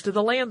owning most of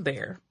the land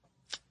there.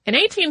 In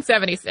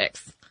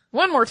 1876,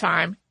 one more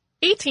time,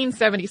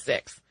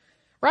 1876,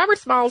 Robert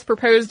Smalls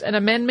proposed an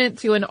amendment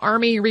to an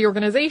Army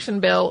reorganization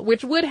bill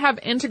which would have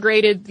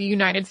integrated the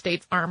United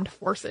States Armed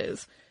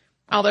Forces.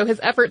 Although his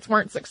efforts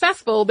weren't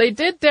successful, they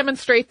did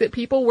demonstrate that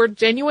people were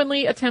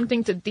genuinely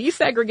attempting to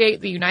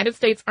desegregate the United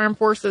States Armed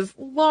Forces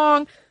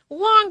long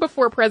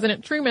before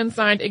President Truman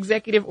signed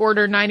Executive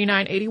Order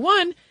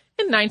 9981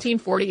 in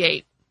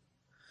 1948.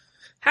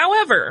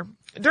 However,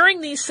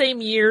 during these same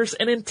years,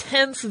 an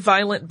intense,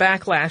 violent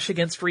backlash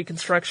against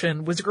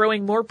Reconstruction was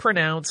growing more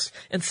pronounced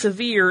and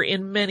severe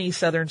in many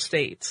southern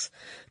states.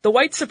 The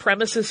white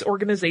supremacist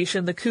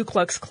organization, the Ku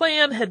Klux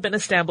Klan, had been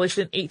established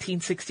in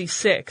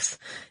 1866,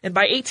 and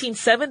by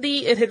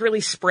 1870 it had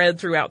really spread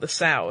throughout the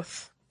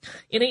South.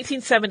 In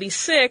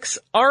 1876,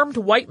 armed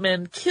white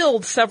men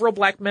killed several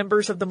black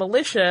members of the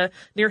militia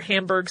near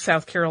Hamburg,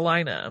 South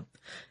Carolina.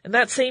 And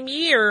that same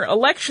year,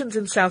 elections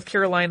in South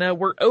Carolina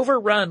were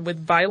overrun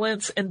with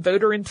violence and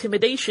voter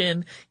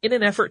intimidation in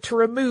an effort to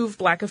remove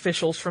black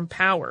officials from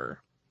power.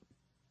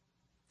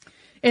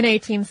 In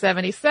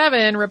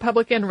 1877,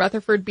 Republican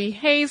Rutherford B.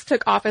 Hayes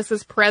took office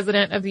as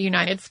President of the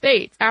United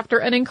States after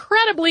an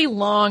incredibly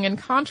long and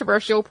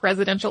controversial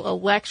presidential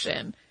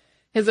election.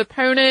 His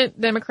opponent,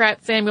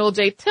 Democrat Samuel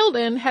J.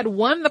 Tilden, had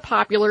won the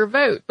popular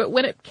vote, but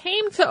when it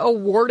came to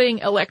awarding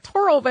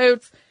electoral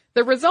votes,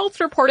 the results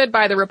reported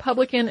by the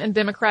Republican and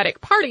Democratic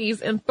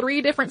parties in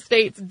 3 different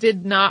states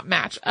did not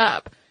match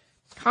up.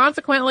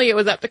 Consequently, it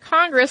was up to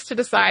Congress to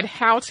decide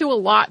how to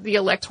allot the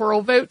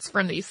electoral votes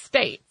from these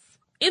states.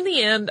 In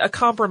the end, a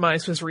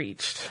compromise was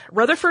reached.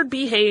 Rutherford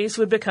B. Hayes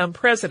would become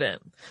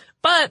president.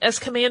 But as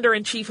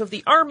commander-in-chief of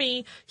the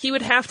Army, he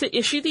would have to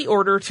issue the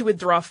order to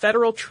withdraw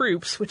federal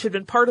troops, which had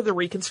been part of the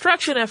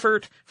Reconstruction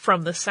effort,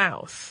 from the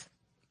South.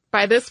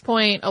 By this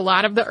point, a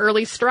lot of the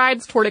early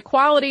strides toward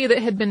equality that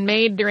had been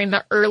made during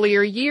the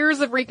earlier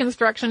years of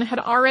Reconstruction had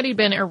already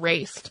been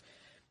erased.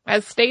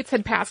 As states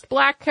had passed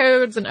black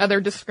codes and other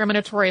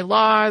discriminatory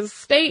laws,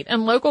 state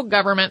and local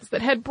governments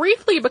that had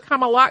briefly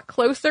become a lot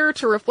closer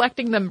to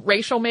reflecting the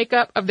racial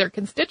makeup of their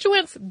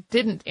constituents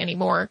didn't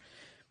anymore.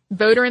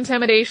 Voter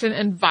intimidation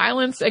and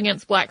violence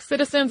against black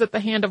citizens at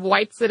the hand of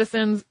white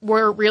citizens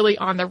were really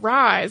on the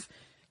rise.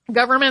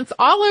 Governments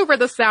all over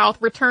the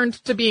South returned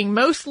to being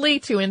mostly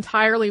to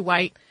entirely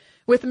white,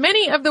 with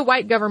many of the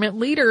white government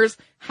leaders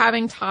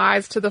having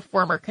ties to the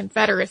former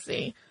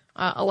Confederacy.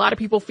 A lot of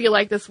people feel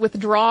like this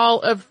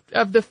withdrawal of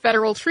the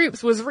federal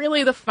troops was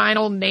really the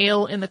final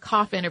nail in the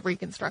coffin of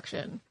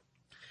Reconstruction.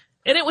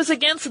 And it was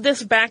against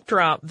this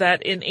backdrop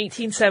that in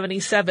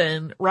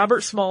 1877,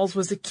 Robert Smalls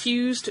was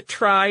accused,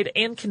 tried,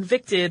 and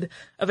convicted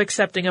of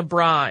accepting a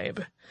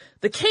bribe.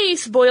 The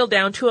case boiled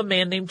down to a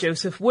man named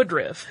Joseph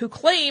Woodruff, who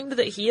claimed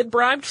that he had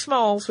bribed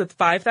Smalls with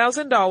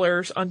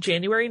 $5,000 on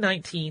January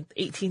 19,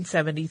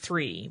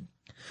 1873.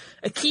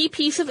 A key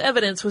piece of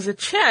evidence was a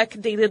check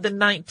dated the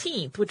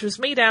 19th, which was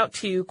made out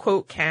to,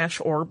 quote,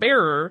 cash or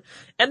bearer,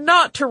 and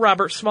not to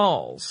Robert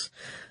Smalls.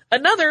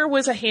 Another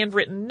was a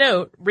handwritten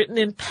note written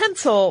in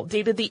pencil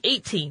dated the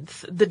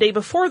 18th, the day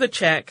before the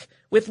check,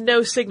 with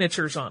no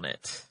signatures on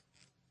it.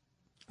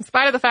 In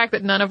spite of the fact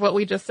that none of what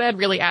we just said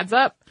really adds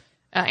up,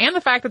 and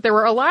the fact that there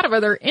were a lot of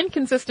other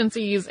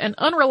inconsistencies and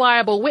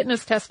unreliable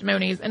witness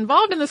testimonies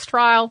involved in this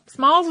trial,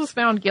 Smalls was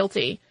found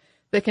guilty.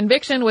 The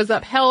conviction was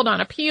upheld on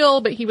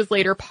appeal, but he was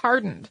later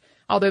pardoned,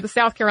 although the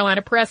South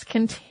Carolina press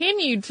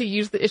continued to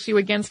use the issue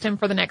against him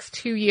for the next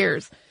 2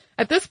 years.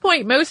 At this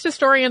point, most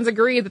historians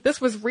agree that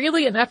this was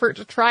really an effort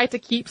to try to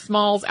keep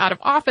Smalls out of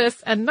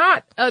office and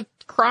not a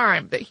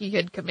crime that he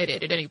had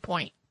committed at any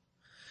point.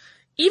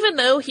 Even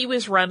though he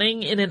was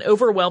running in an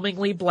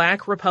overwhelmingly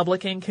black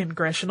Republican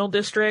congressional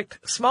district,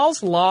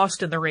 Smalls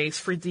lost in the race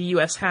for the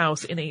U.S.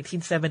 House in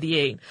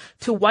 1878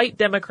 to white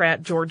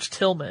Democrat George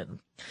Tillman.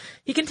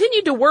 He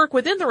continued to work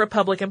within the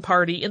Republican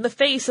Party in the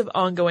face of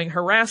ongoing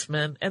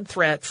harassment and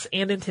threats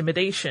and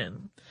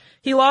intimidation.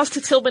 He lost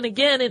to Tillman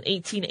again in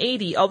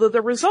 1880, although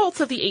the results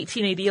of the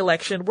 1880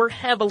 election were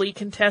heavily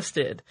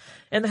contested,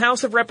 and the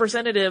House of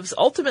Representatives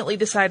ultimately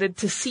decided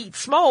to seat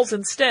Smalls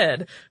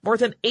instead, more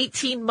than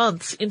 18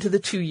 months into the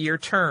 2-year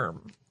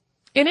term.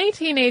 In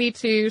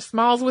 1882,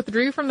 Smalls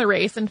withdrew from the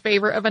race in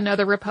favor of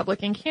another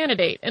Republican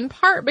candidate, in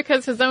part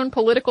because his own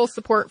political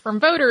support from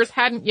voters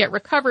hadn't yet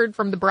recovered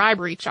from the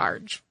bribery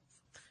charge.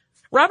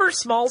 Robert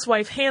Smalls'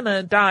 wife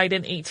Hannah died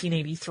in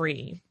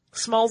 1883.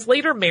 Smalls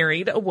later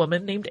married a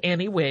woman named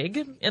Annie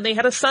Wigg, and they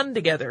had a son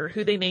together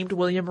who they named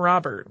William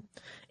Robert.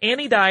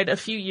 Annie died a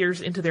few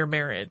years into their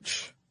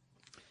marriage.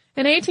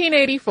 In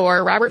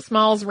 1884, Robert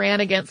Smalls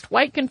ran against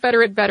white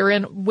Confederate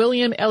veteran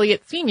William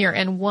Elliott Sr.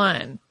 and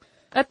won.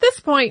 At this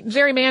point,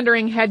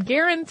 gerrymandering had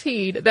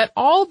guaranteed that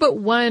all but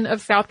one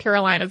of South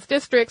Carolina's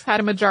districts had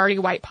a majority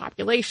white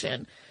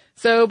population.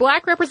 So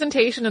black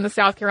representation in the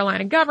South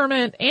Carolina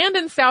government and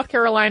in South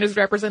Carolina's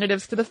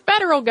representatives to the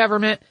federal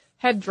government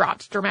had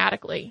dropped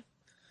dramatically.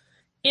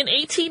 In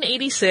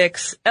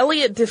 1886,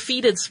 Elliott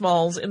defeated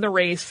Smalls in the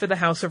race for the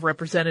House of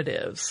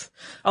Representatives.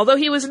 Although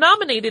he was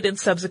nominated in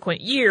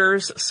subsequent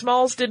years,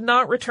 Smalls did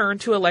not return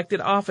to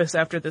elected office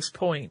after this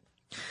point.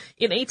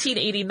 In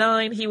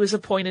 1889, he was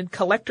appointed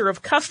Collector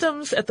of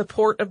Customs at the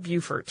Port of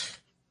Beaufort.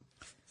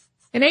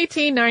 In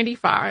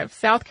 1895,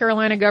 South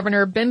Carolina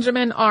Governor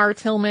Benjamin R.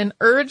 Tillman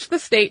urged the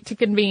state to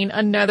convene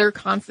another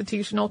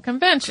constitutional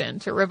convention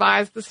to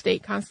revise the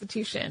state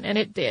constitution, and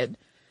it did.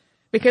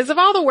 Because of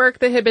all the work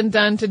that had been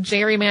done to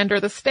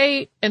gerrymander the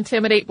state,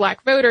 intimidate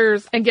black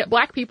voters, and get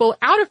black people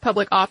out of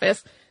public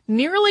office,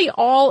 nearly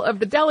all of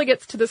the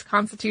delegates to this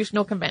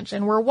constitutional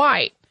convention were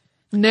white.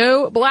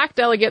 No black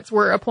delegates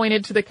were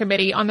appointed to the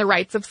Committee on the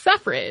Rights of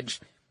Suffrage.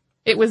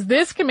 It was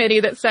this committee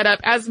that set up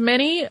as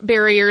many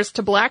barriers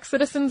to black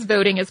citizens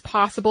voting as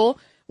possible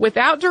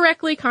without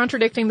directly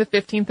contradicting the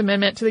 15th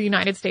Amendment to the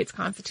United States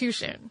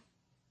Constitution.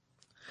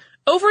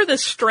 Over the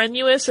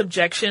strenuous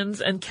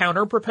objections and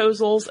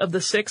counter-proposals of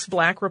the 6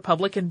 black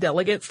Republican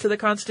delegates to the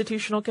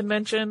Constitutional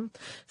Convention,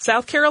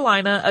 South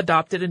Carolina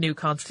adopted a new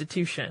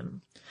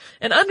constitution.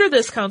 And under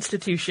this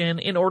constitution,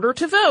 in order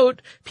to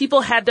vote,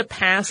 people had to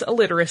pass a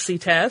literacy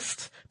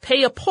test,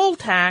 pay a poll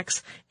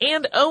tax,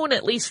 and own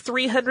at least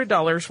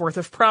 $300 worth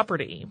of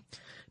property.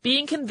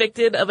 Being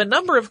convicted of a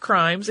number of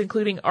crimes,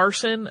 including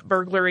arson,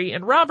 burglary,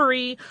 and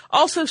robbery,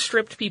 also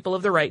stripped people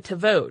of the right to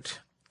vote.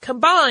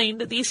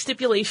 Combined, these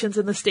stipulations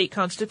in the state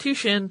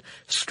constitution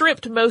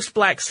stripped most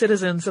black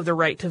citizens of the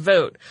right to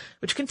vote,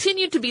 which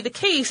continued to be the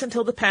case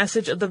until the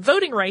passage of the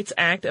Voting Rights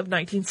Act of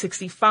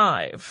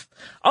 1965.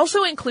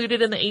 Also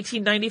included in the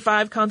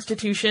 1895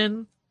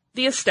 Constitution,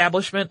 the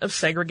establishment of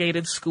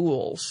segregated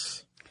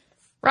schools.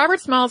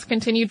 Robert Smalls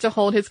continued to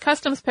hold his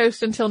customs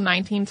post until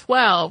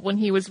 1912, when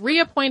he was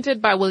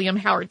reappointed by William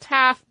Howard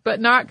Taft, but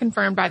not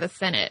confirmed by the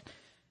Senate.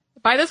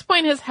 By this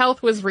point, his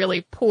health was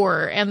really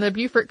poor, and the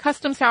Beaufort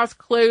Customs House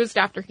closed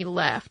after he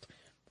left.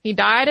 He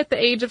died at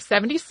the age of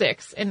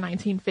 76 in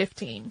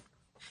 1915.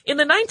 In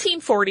the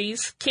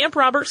 1940s, Camp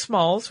Robert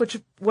Smalls, which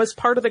was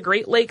part of the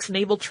Great Lakes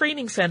Naval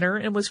Training Center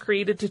and was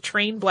created to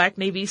train black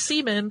Navy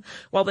seamen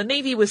while the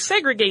Navy was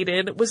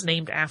segregated, was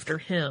named after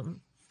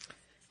him.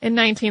 In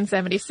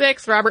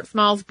 1976, Robert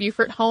Smalls'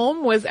 Beaufort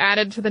home was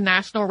added to the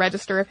National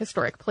Register of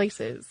Historic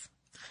Places.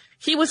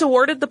 He was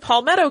awarded the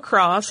Palmetto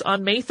Cross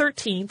on May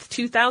 13,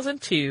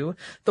 2002,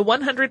 the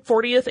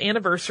 140th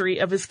anniversary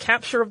of his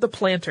capture of the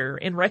Planter,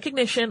 in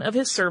recognition of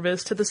his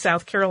service to the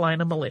South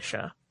Carolina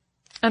militia.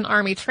 An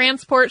Army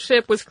transport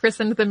ship was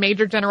christened the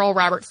Major General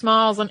Robert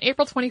Smalls on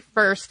April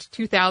 21,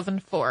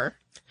 2004.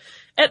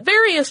 At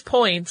various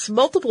points,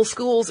 multiple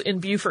schools in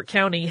Beaufort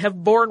County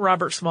have borne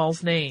Robert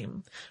Small's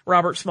name.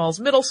 Robert Small's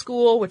Middle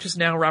School, which is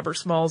now Robert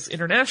Small's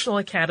International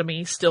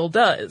Academy, still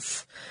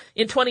does.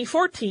 In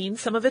 2014,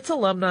 some of its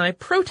alumni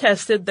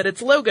protested that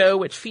its logo,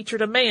 which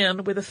featured a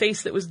man with a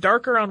face that was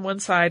darker on one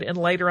side and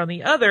lighter on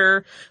the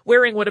other,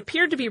 wearing what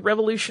appeared to be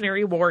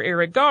Revolutionary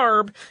War-era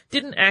garb,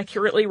 didn't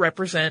accurately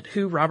represent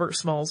who Robert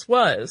Smalls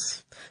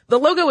was. The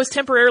logo was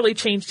temporarily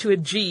changed to a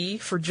G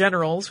for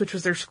Generals, which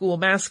was their school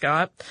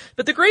mascot,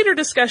 but the greater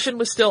discussion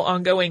was still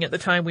ongoing at the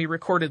time we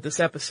recorded this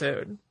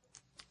episode.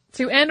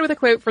 To end with a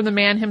quote from the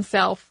man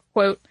himself,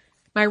 quote,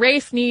 "My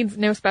race needs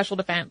no special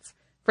defense,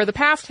 for the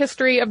past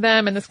history of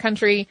them in this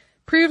country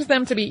proves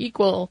them to be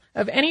equal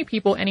of any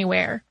people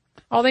anywhere.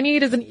 All they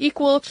need is an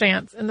equal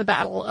chance in the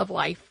battle of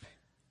life."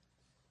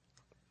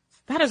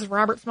 That is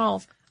Robert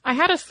Smalls. I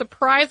had a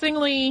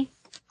surprisingly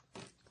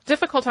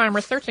difficult time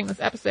researching this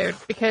episode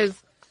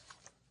because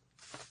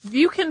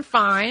you can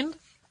find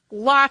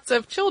lots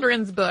of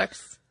children's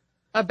books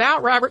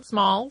about Robert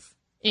Smalls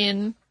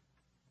in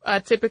a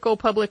typical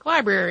public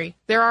library.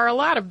 There are a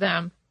lot of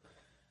them.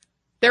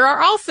 There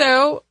are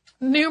also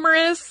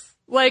numerous,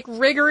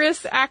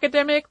 rigorous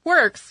academic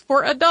works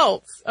for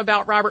adults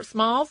about Robert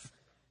Smalls.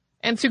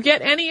 And to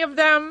get any of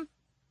them,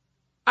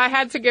 I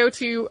had to go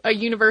to a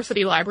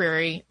university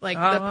library. The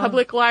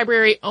public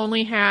library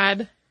only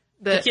had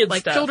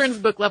the children's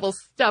book level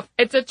stuff.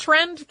 It's a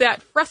trend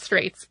that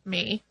frustrates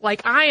me.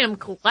 I am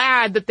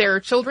glad that there are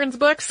children's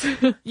books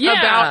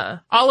about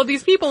all of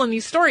these people and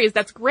these stories.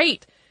 That's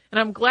great. And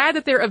I'm glad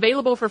that they're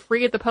available for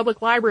free at the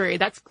public library.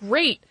 That's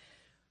great.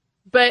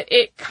 But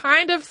it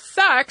kind of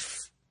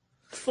sucks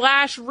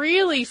 /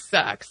 really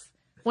sucks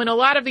when a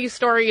lot of these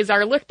stories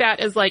are looked at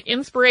as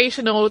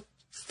inspirational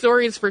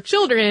stories for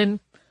children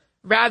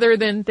rather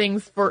than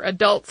things for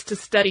adults to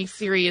study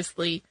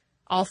seriously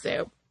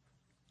also.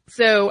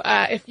 So,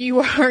 if you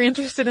are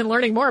interested in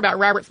learning more about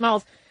Robert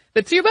Smalls,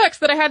 the two books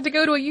that I had to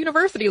go to a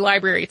university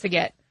library to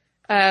get,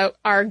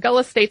 are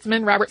Gullah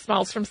Statesman, Robert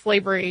Smalls from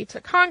Slavery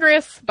to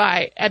Congress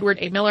by Edward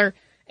A. Miller,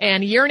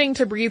 and Yearning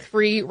to Breathe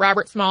Free,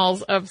 Robert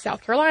Smalls of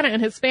South Carolina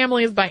and His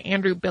Family is by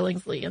Andrew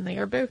Billingsley, and they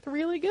are both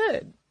really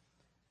good.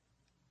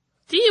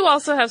 Do you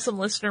also have some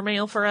listener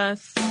mail for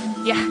us?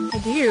 Yeah, I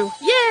do.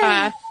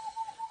 Yay!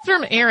 It's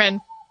from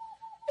Aaron.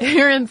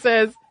 Aaron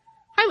says,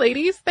 "Hi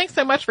ladies, thanks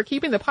so much for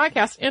keeping the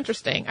podcast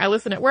interesting. I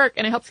listen at work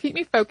and it helps keep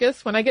me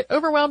focused when I get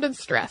overwhelmed and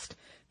stressed.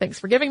 Thanks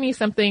for giving me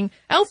something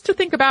else to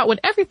think about when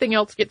everything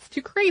else gets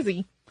too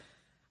crazy.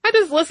 I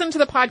just listened to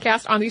the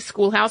podcast on the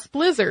schoolhouse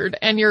blizzard,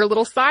 and your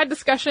little side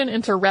discussion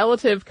into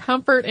relative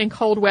comfort in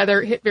cold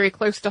weather hit very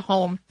close to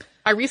home.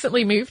 I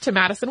recently moved to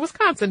Madison,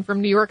 Wisconsin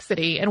from New York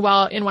City, and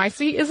while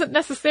NYC isn't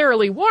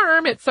necessarily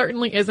warm, it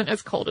certainly isn't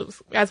as cold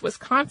as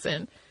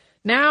Wisconsin.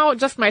 Now,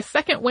 just my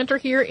second winter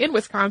here in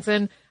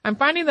Wisconsin, I'm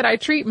finding that I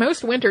treat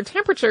most winter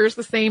temperatures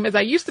the same as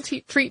I used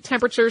to treat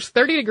temperatures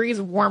 30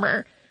 degrees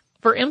warmer.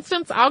 For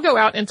instance, I'll go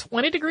out in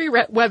 20-degree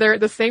weather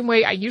the same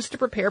way I used to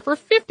prepare for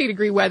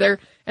 50-degree weather,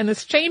 and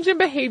this change in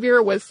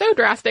behavior was so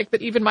drastic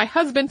that even my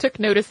husband took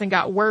notice and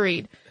got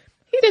worried.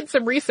 He did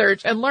some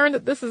research and learned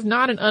that this is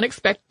not an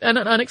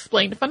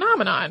unexplained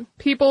phenomenon.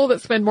 People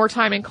that spend more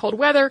time in cold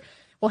weather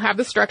will have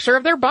the structure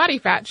of their body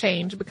fat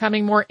change,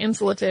 becoming more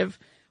insulative.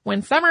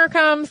 When summer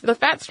comes, the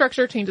fat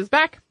structure changes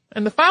back,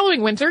 and the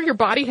following winter, your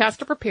body has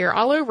to prepare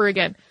all over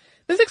again.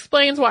 This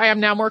explains why I'm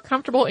now more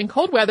comfortable in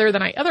cold weather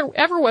than I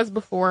ever was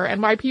before,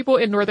 and why people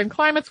in northern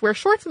climates wear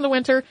shorts in the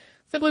winter,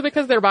 simply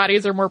because their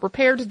bodies are more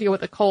prepared to deal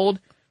with the cold.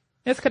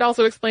 This could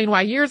also explain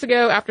why years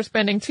ago, after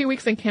spending 2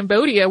 weeks in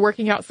Cambodia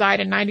working outside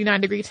in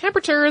 99-degree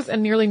temperatures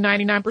and nearly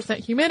 99%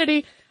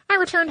 humidity, I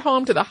returned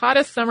home to the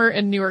hottest summer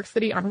in New York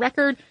City on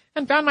record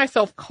and found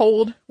myself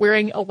cold,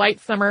 wearing a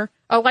light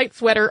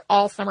sweater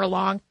all summer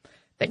long.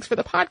 Thanks for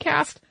the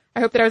podcast.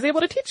 I hope that I was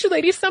able to teach you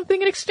ladies something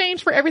in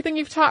exchange for everything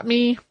you've taught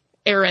me.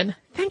 Aaron."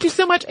 Thank you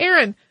so much,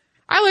 Aaron.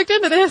 I looked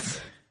into this.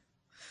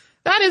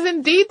 That is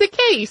indeed the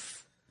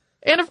case.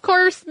 And of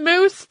course,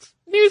 most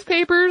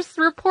newspapers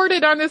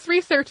reported on this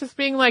research as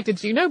being like,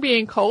 did you know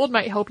being cold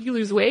might help you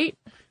lose weight?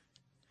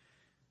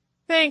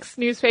 Thanks,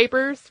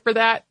 newspapers, for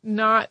that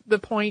not the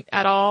point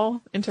at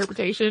all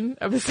interpretation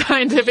of a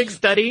scientific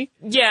study.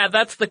 Yeah,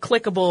 that's the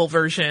clickable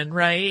version,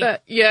 right?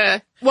 Yeah.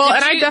 Well,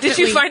 Did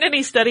you find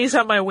any studies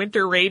on my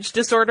winter rage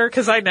disorder?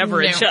 Because I never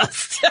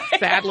adjust.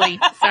 Sadly,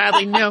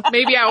 no.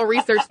 Maybe I will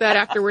research that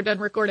after we're done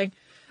recording.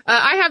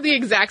 I have the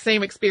exact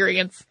same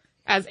experience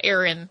as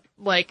Aaron.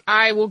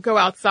 I will go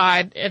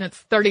outside and it's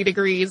 30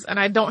 degrees and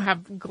I don't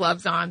have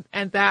gloves on,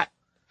 and that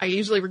I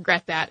usually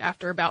regret that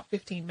after about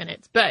 15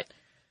 minutes. But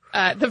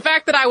the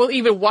fact that I will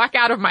even walk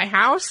out of my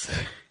house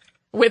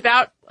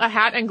without a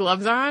hat and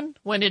gloves on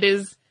when it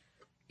is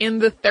in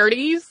the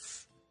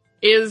 30s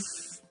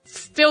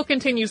still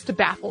continues to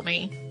baffle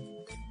me,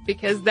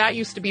 because that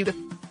used to be the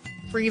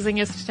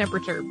freezingest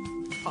temperature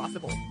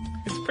possible.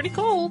 It's pretty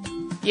cold.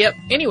 Yep.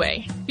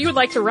 Anyway, if you would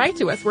like to write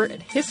to us, we're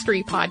at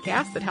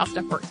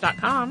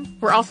historypodcast@howstuffworks.com.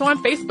 We're also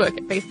on Facebook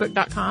at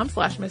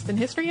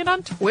facebook.com/missedinhistory and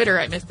on Twitter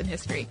at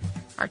missedinhistory.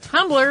 Our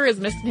Tumblr is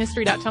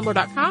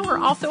missedinhistory.tumblr.com. We're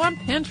also on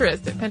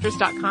Pinterest at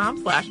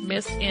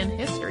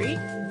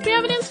pinterest.com/missedinhistory. We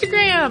have an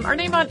Instagram. Our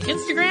name on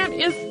Instagram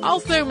is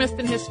also Missed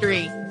in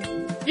History.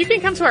 You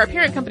can come to our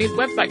parent company's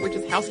website, which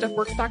is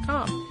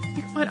howstuffworks.com.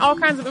 You can find all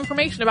kinds of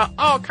information about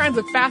all kinds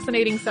of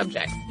fascinating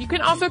subjects. You can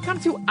also come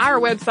to our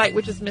website,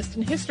 which is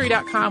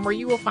missedinhistory.com, where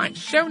you will find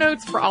show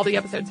notes for all the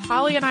episodes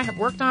Holly and I have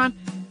worked on.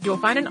 You will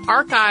find an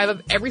archive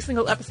of every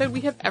single episode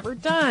we have ever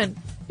done.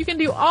 You can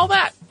do all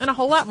that and a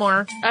whole lot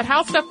more at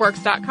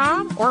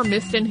howstuffworks.com or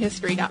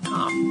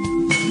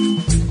missedinhistory.com.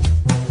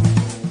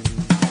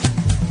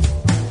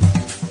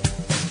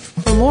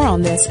 For more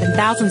on this and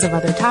thousands of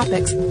other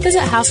topics,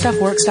 visit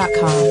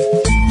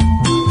howstuffworks.com.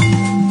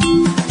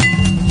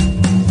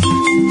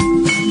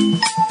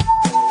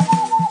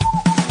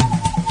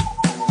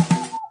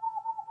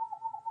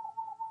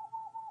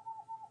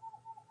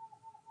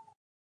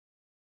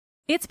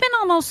 It's been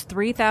almost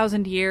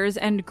 3,000 years,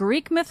 and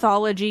Greek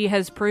mythology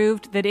has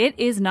proved that it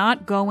is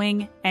not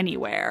going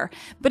anywhere.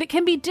 But it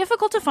can be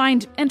difficult to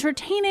find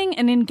entertaining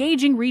and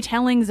engaging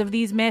retellings of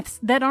these myths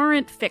that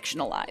aren't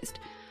fictionalized.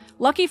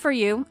 Lucky for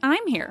you,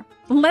 I'm here.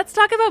 Let's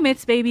Talk About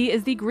Myths, Baby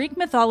is the Greek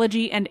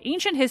mythology and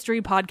ancient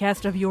history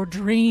podcast of your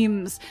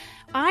dreams.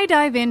 I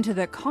dive into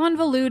the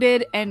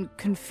convoluted and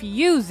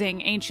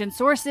confusing ancient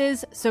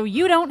sources so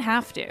you don't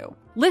have to.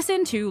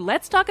 Listen to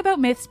Let's Talk About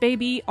Myths,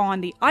 Baby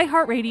on the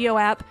iHeartRadio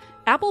app,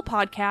 Apple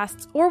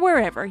Podcasts, or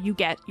wherever you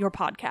get your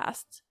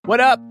podcasts.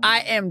 What up? I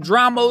am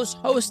Dramos,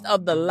 host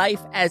of the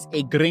Life as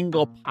a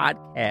Gringo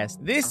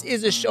podcast. This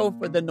is a show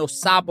for the No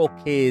Sabo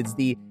kids,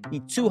 the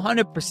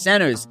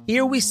 200%ers.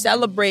 Here we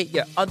celebrate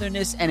your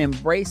otherness and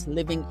embrace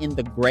living in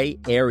the gray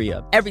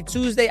area. Every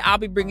Tuesday, I'll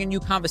be bringing you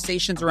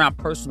conversations around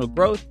personal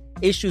growth,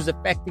 issues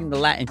affecting the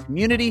Latin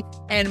community,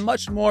 and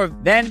much more.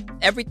 Then,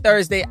 every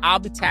Thursday, I'll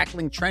be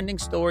tackling trending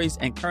stories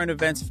and current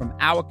events from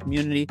our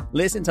community.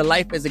 Listen to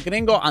Life as a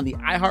Gringo on the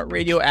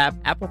iHeartRadio app,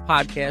 Apple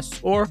Podcasts,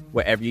 or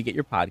wherever you get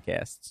your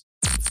podcasts.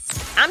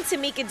 I'm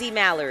Tamika D.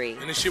 Mallory.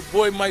 And it's your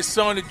boy, my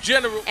son, the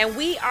General. And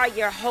we are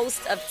your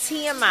hosts of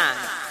TMI.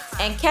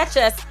 And catch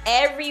us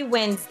every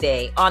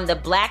Wednesday on the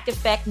Black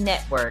Effect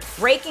Network,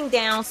 breaking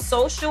down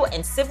social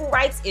and civil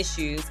rights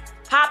issues,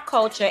 pop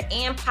culture,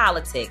 and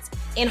politics,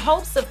 in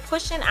hopes of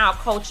pushing our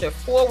culture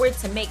forward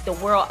to make the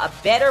world a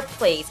better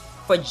place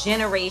for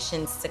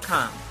generations to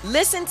come.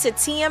 Listen to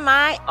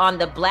TMI on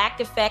the Black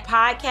Effect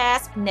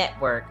Podcast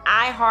Network,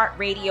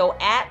 iHeartRadio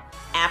app,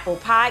 Apple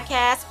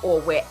Podcasts, or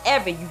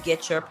wherever you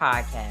get your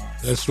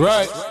podcasts. That's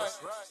right.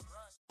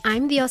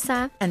 I'm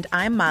Diosa. And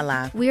I'm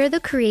Mala. We are the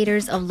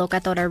creators of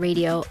Locatora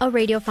Radio, a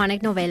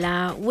radiophonic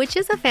novela, which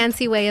is a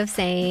fancy way of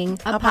saying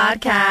a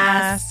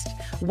podcast.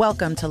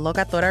 Welcome to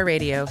Locatora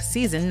Radio,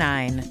 Season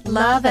 9.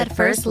 Love at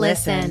first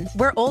listen.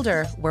 We're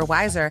older, we're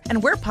wiser,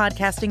 and we're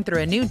podcasting through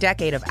a new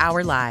decade of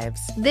our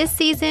lives. This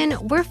season,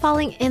 we're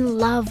falling in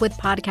love with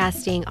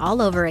podcasting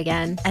all over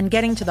again. And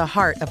getting to the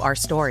heart of our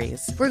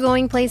stories. We're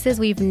going places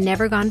we've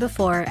never gone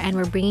before, and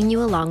we're bringing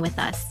you along with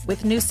us.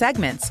 With new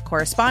segments,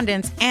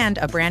 correspondence, and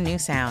a brand new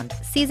sound.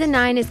 Season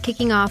 9 is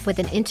kicking off with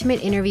an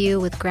intimate interview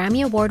with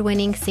Grammy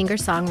Award-winning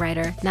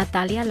singer-songwriter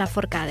Natalia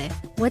Lafourcade.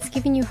 What's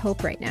giving you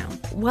hope right now?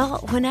 Well,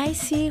 when I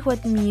see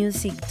what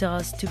music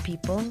does to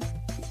people,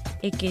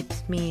 it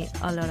gives me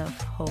a lot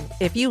of hope.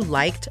 If you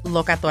liked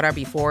Locatora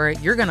before,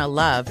 you're going to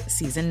love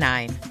Season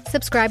 9.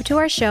 Subscribe to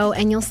our show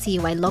and you'll see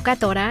why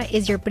Locatora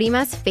is your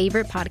prima's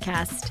favorite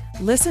podcast.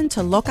 Listen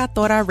to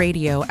Locatora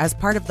Radio as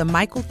part of the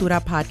My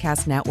Cultura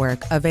Podcast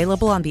Network,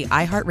 available on the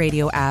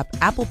iHeartRadio app,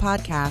 Apple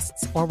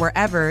Podcasts, or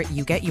wherever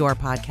you get your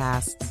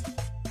podcasts.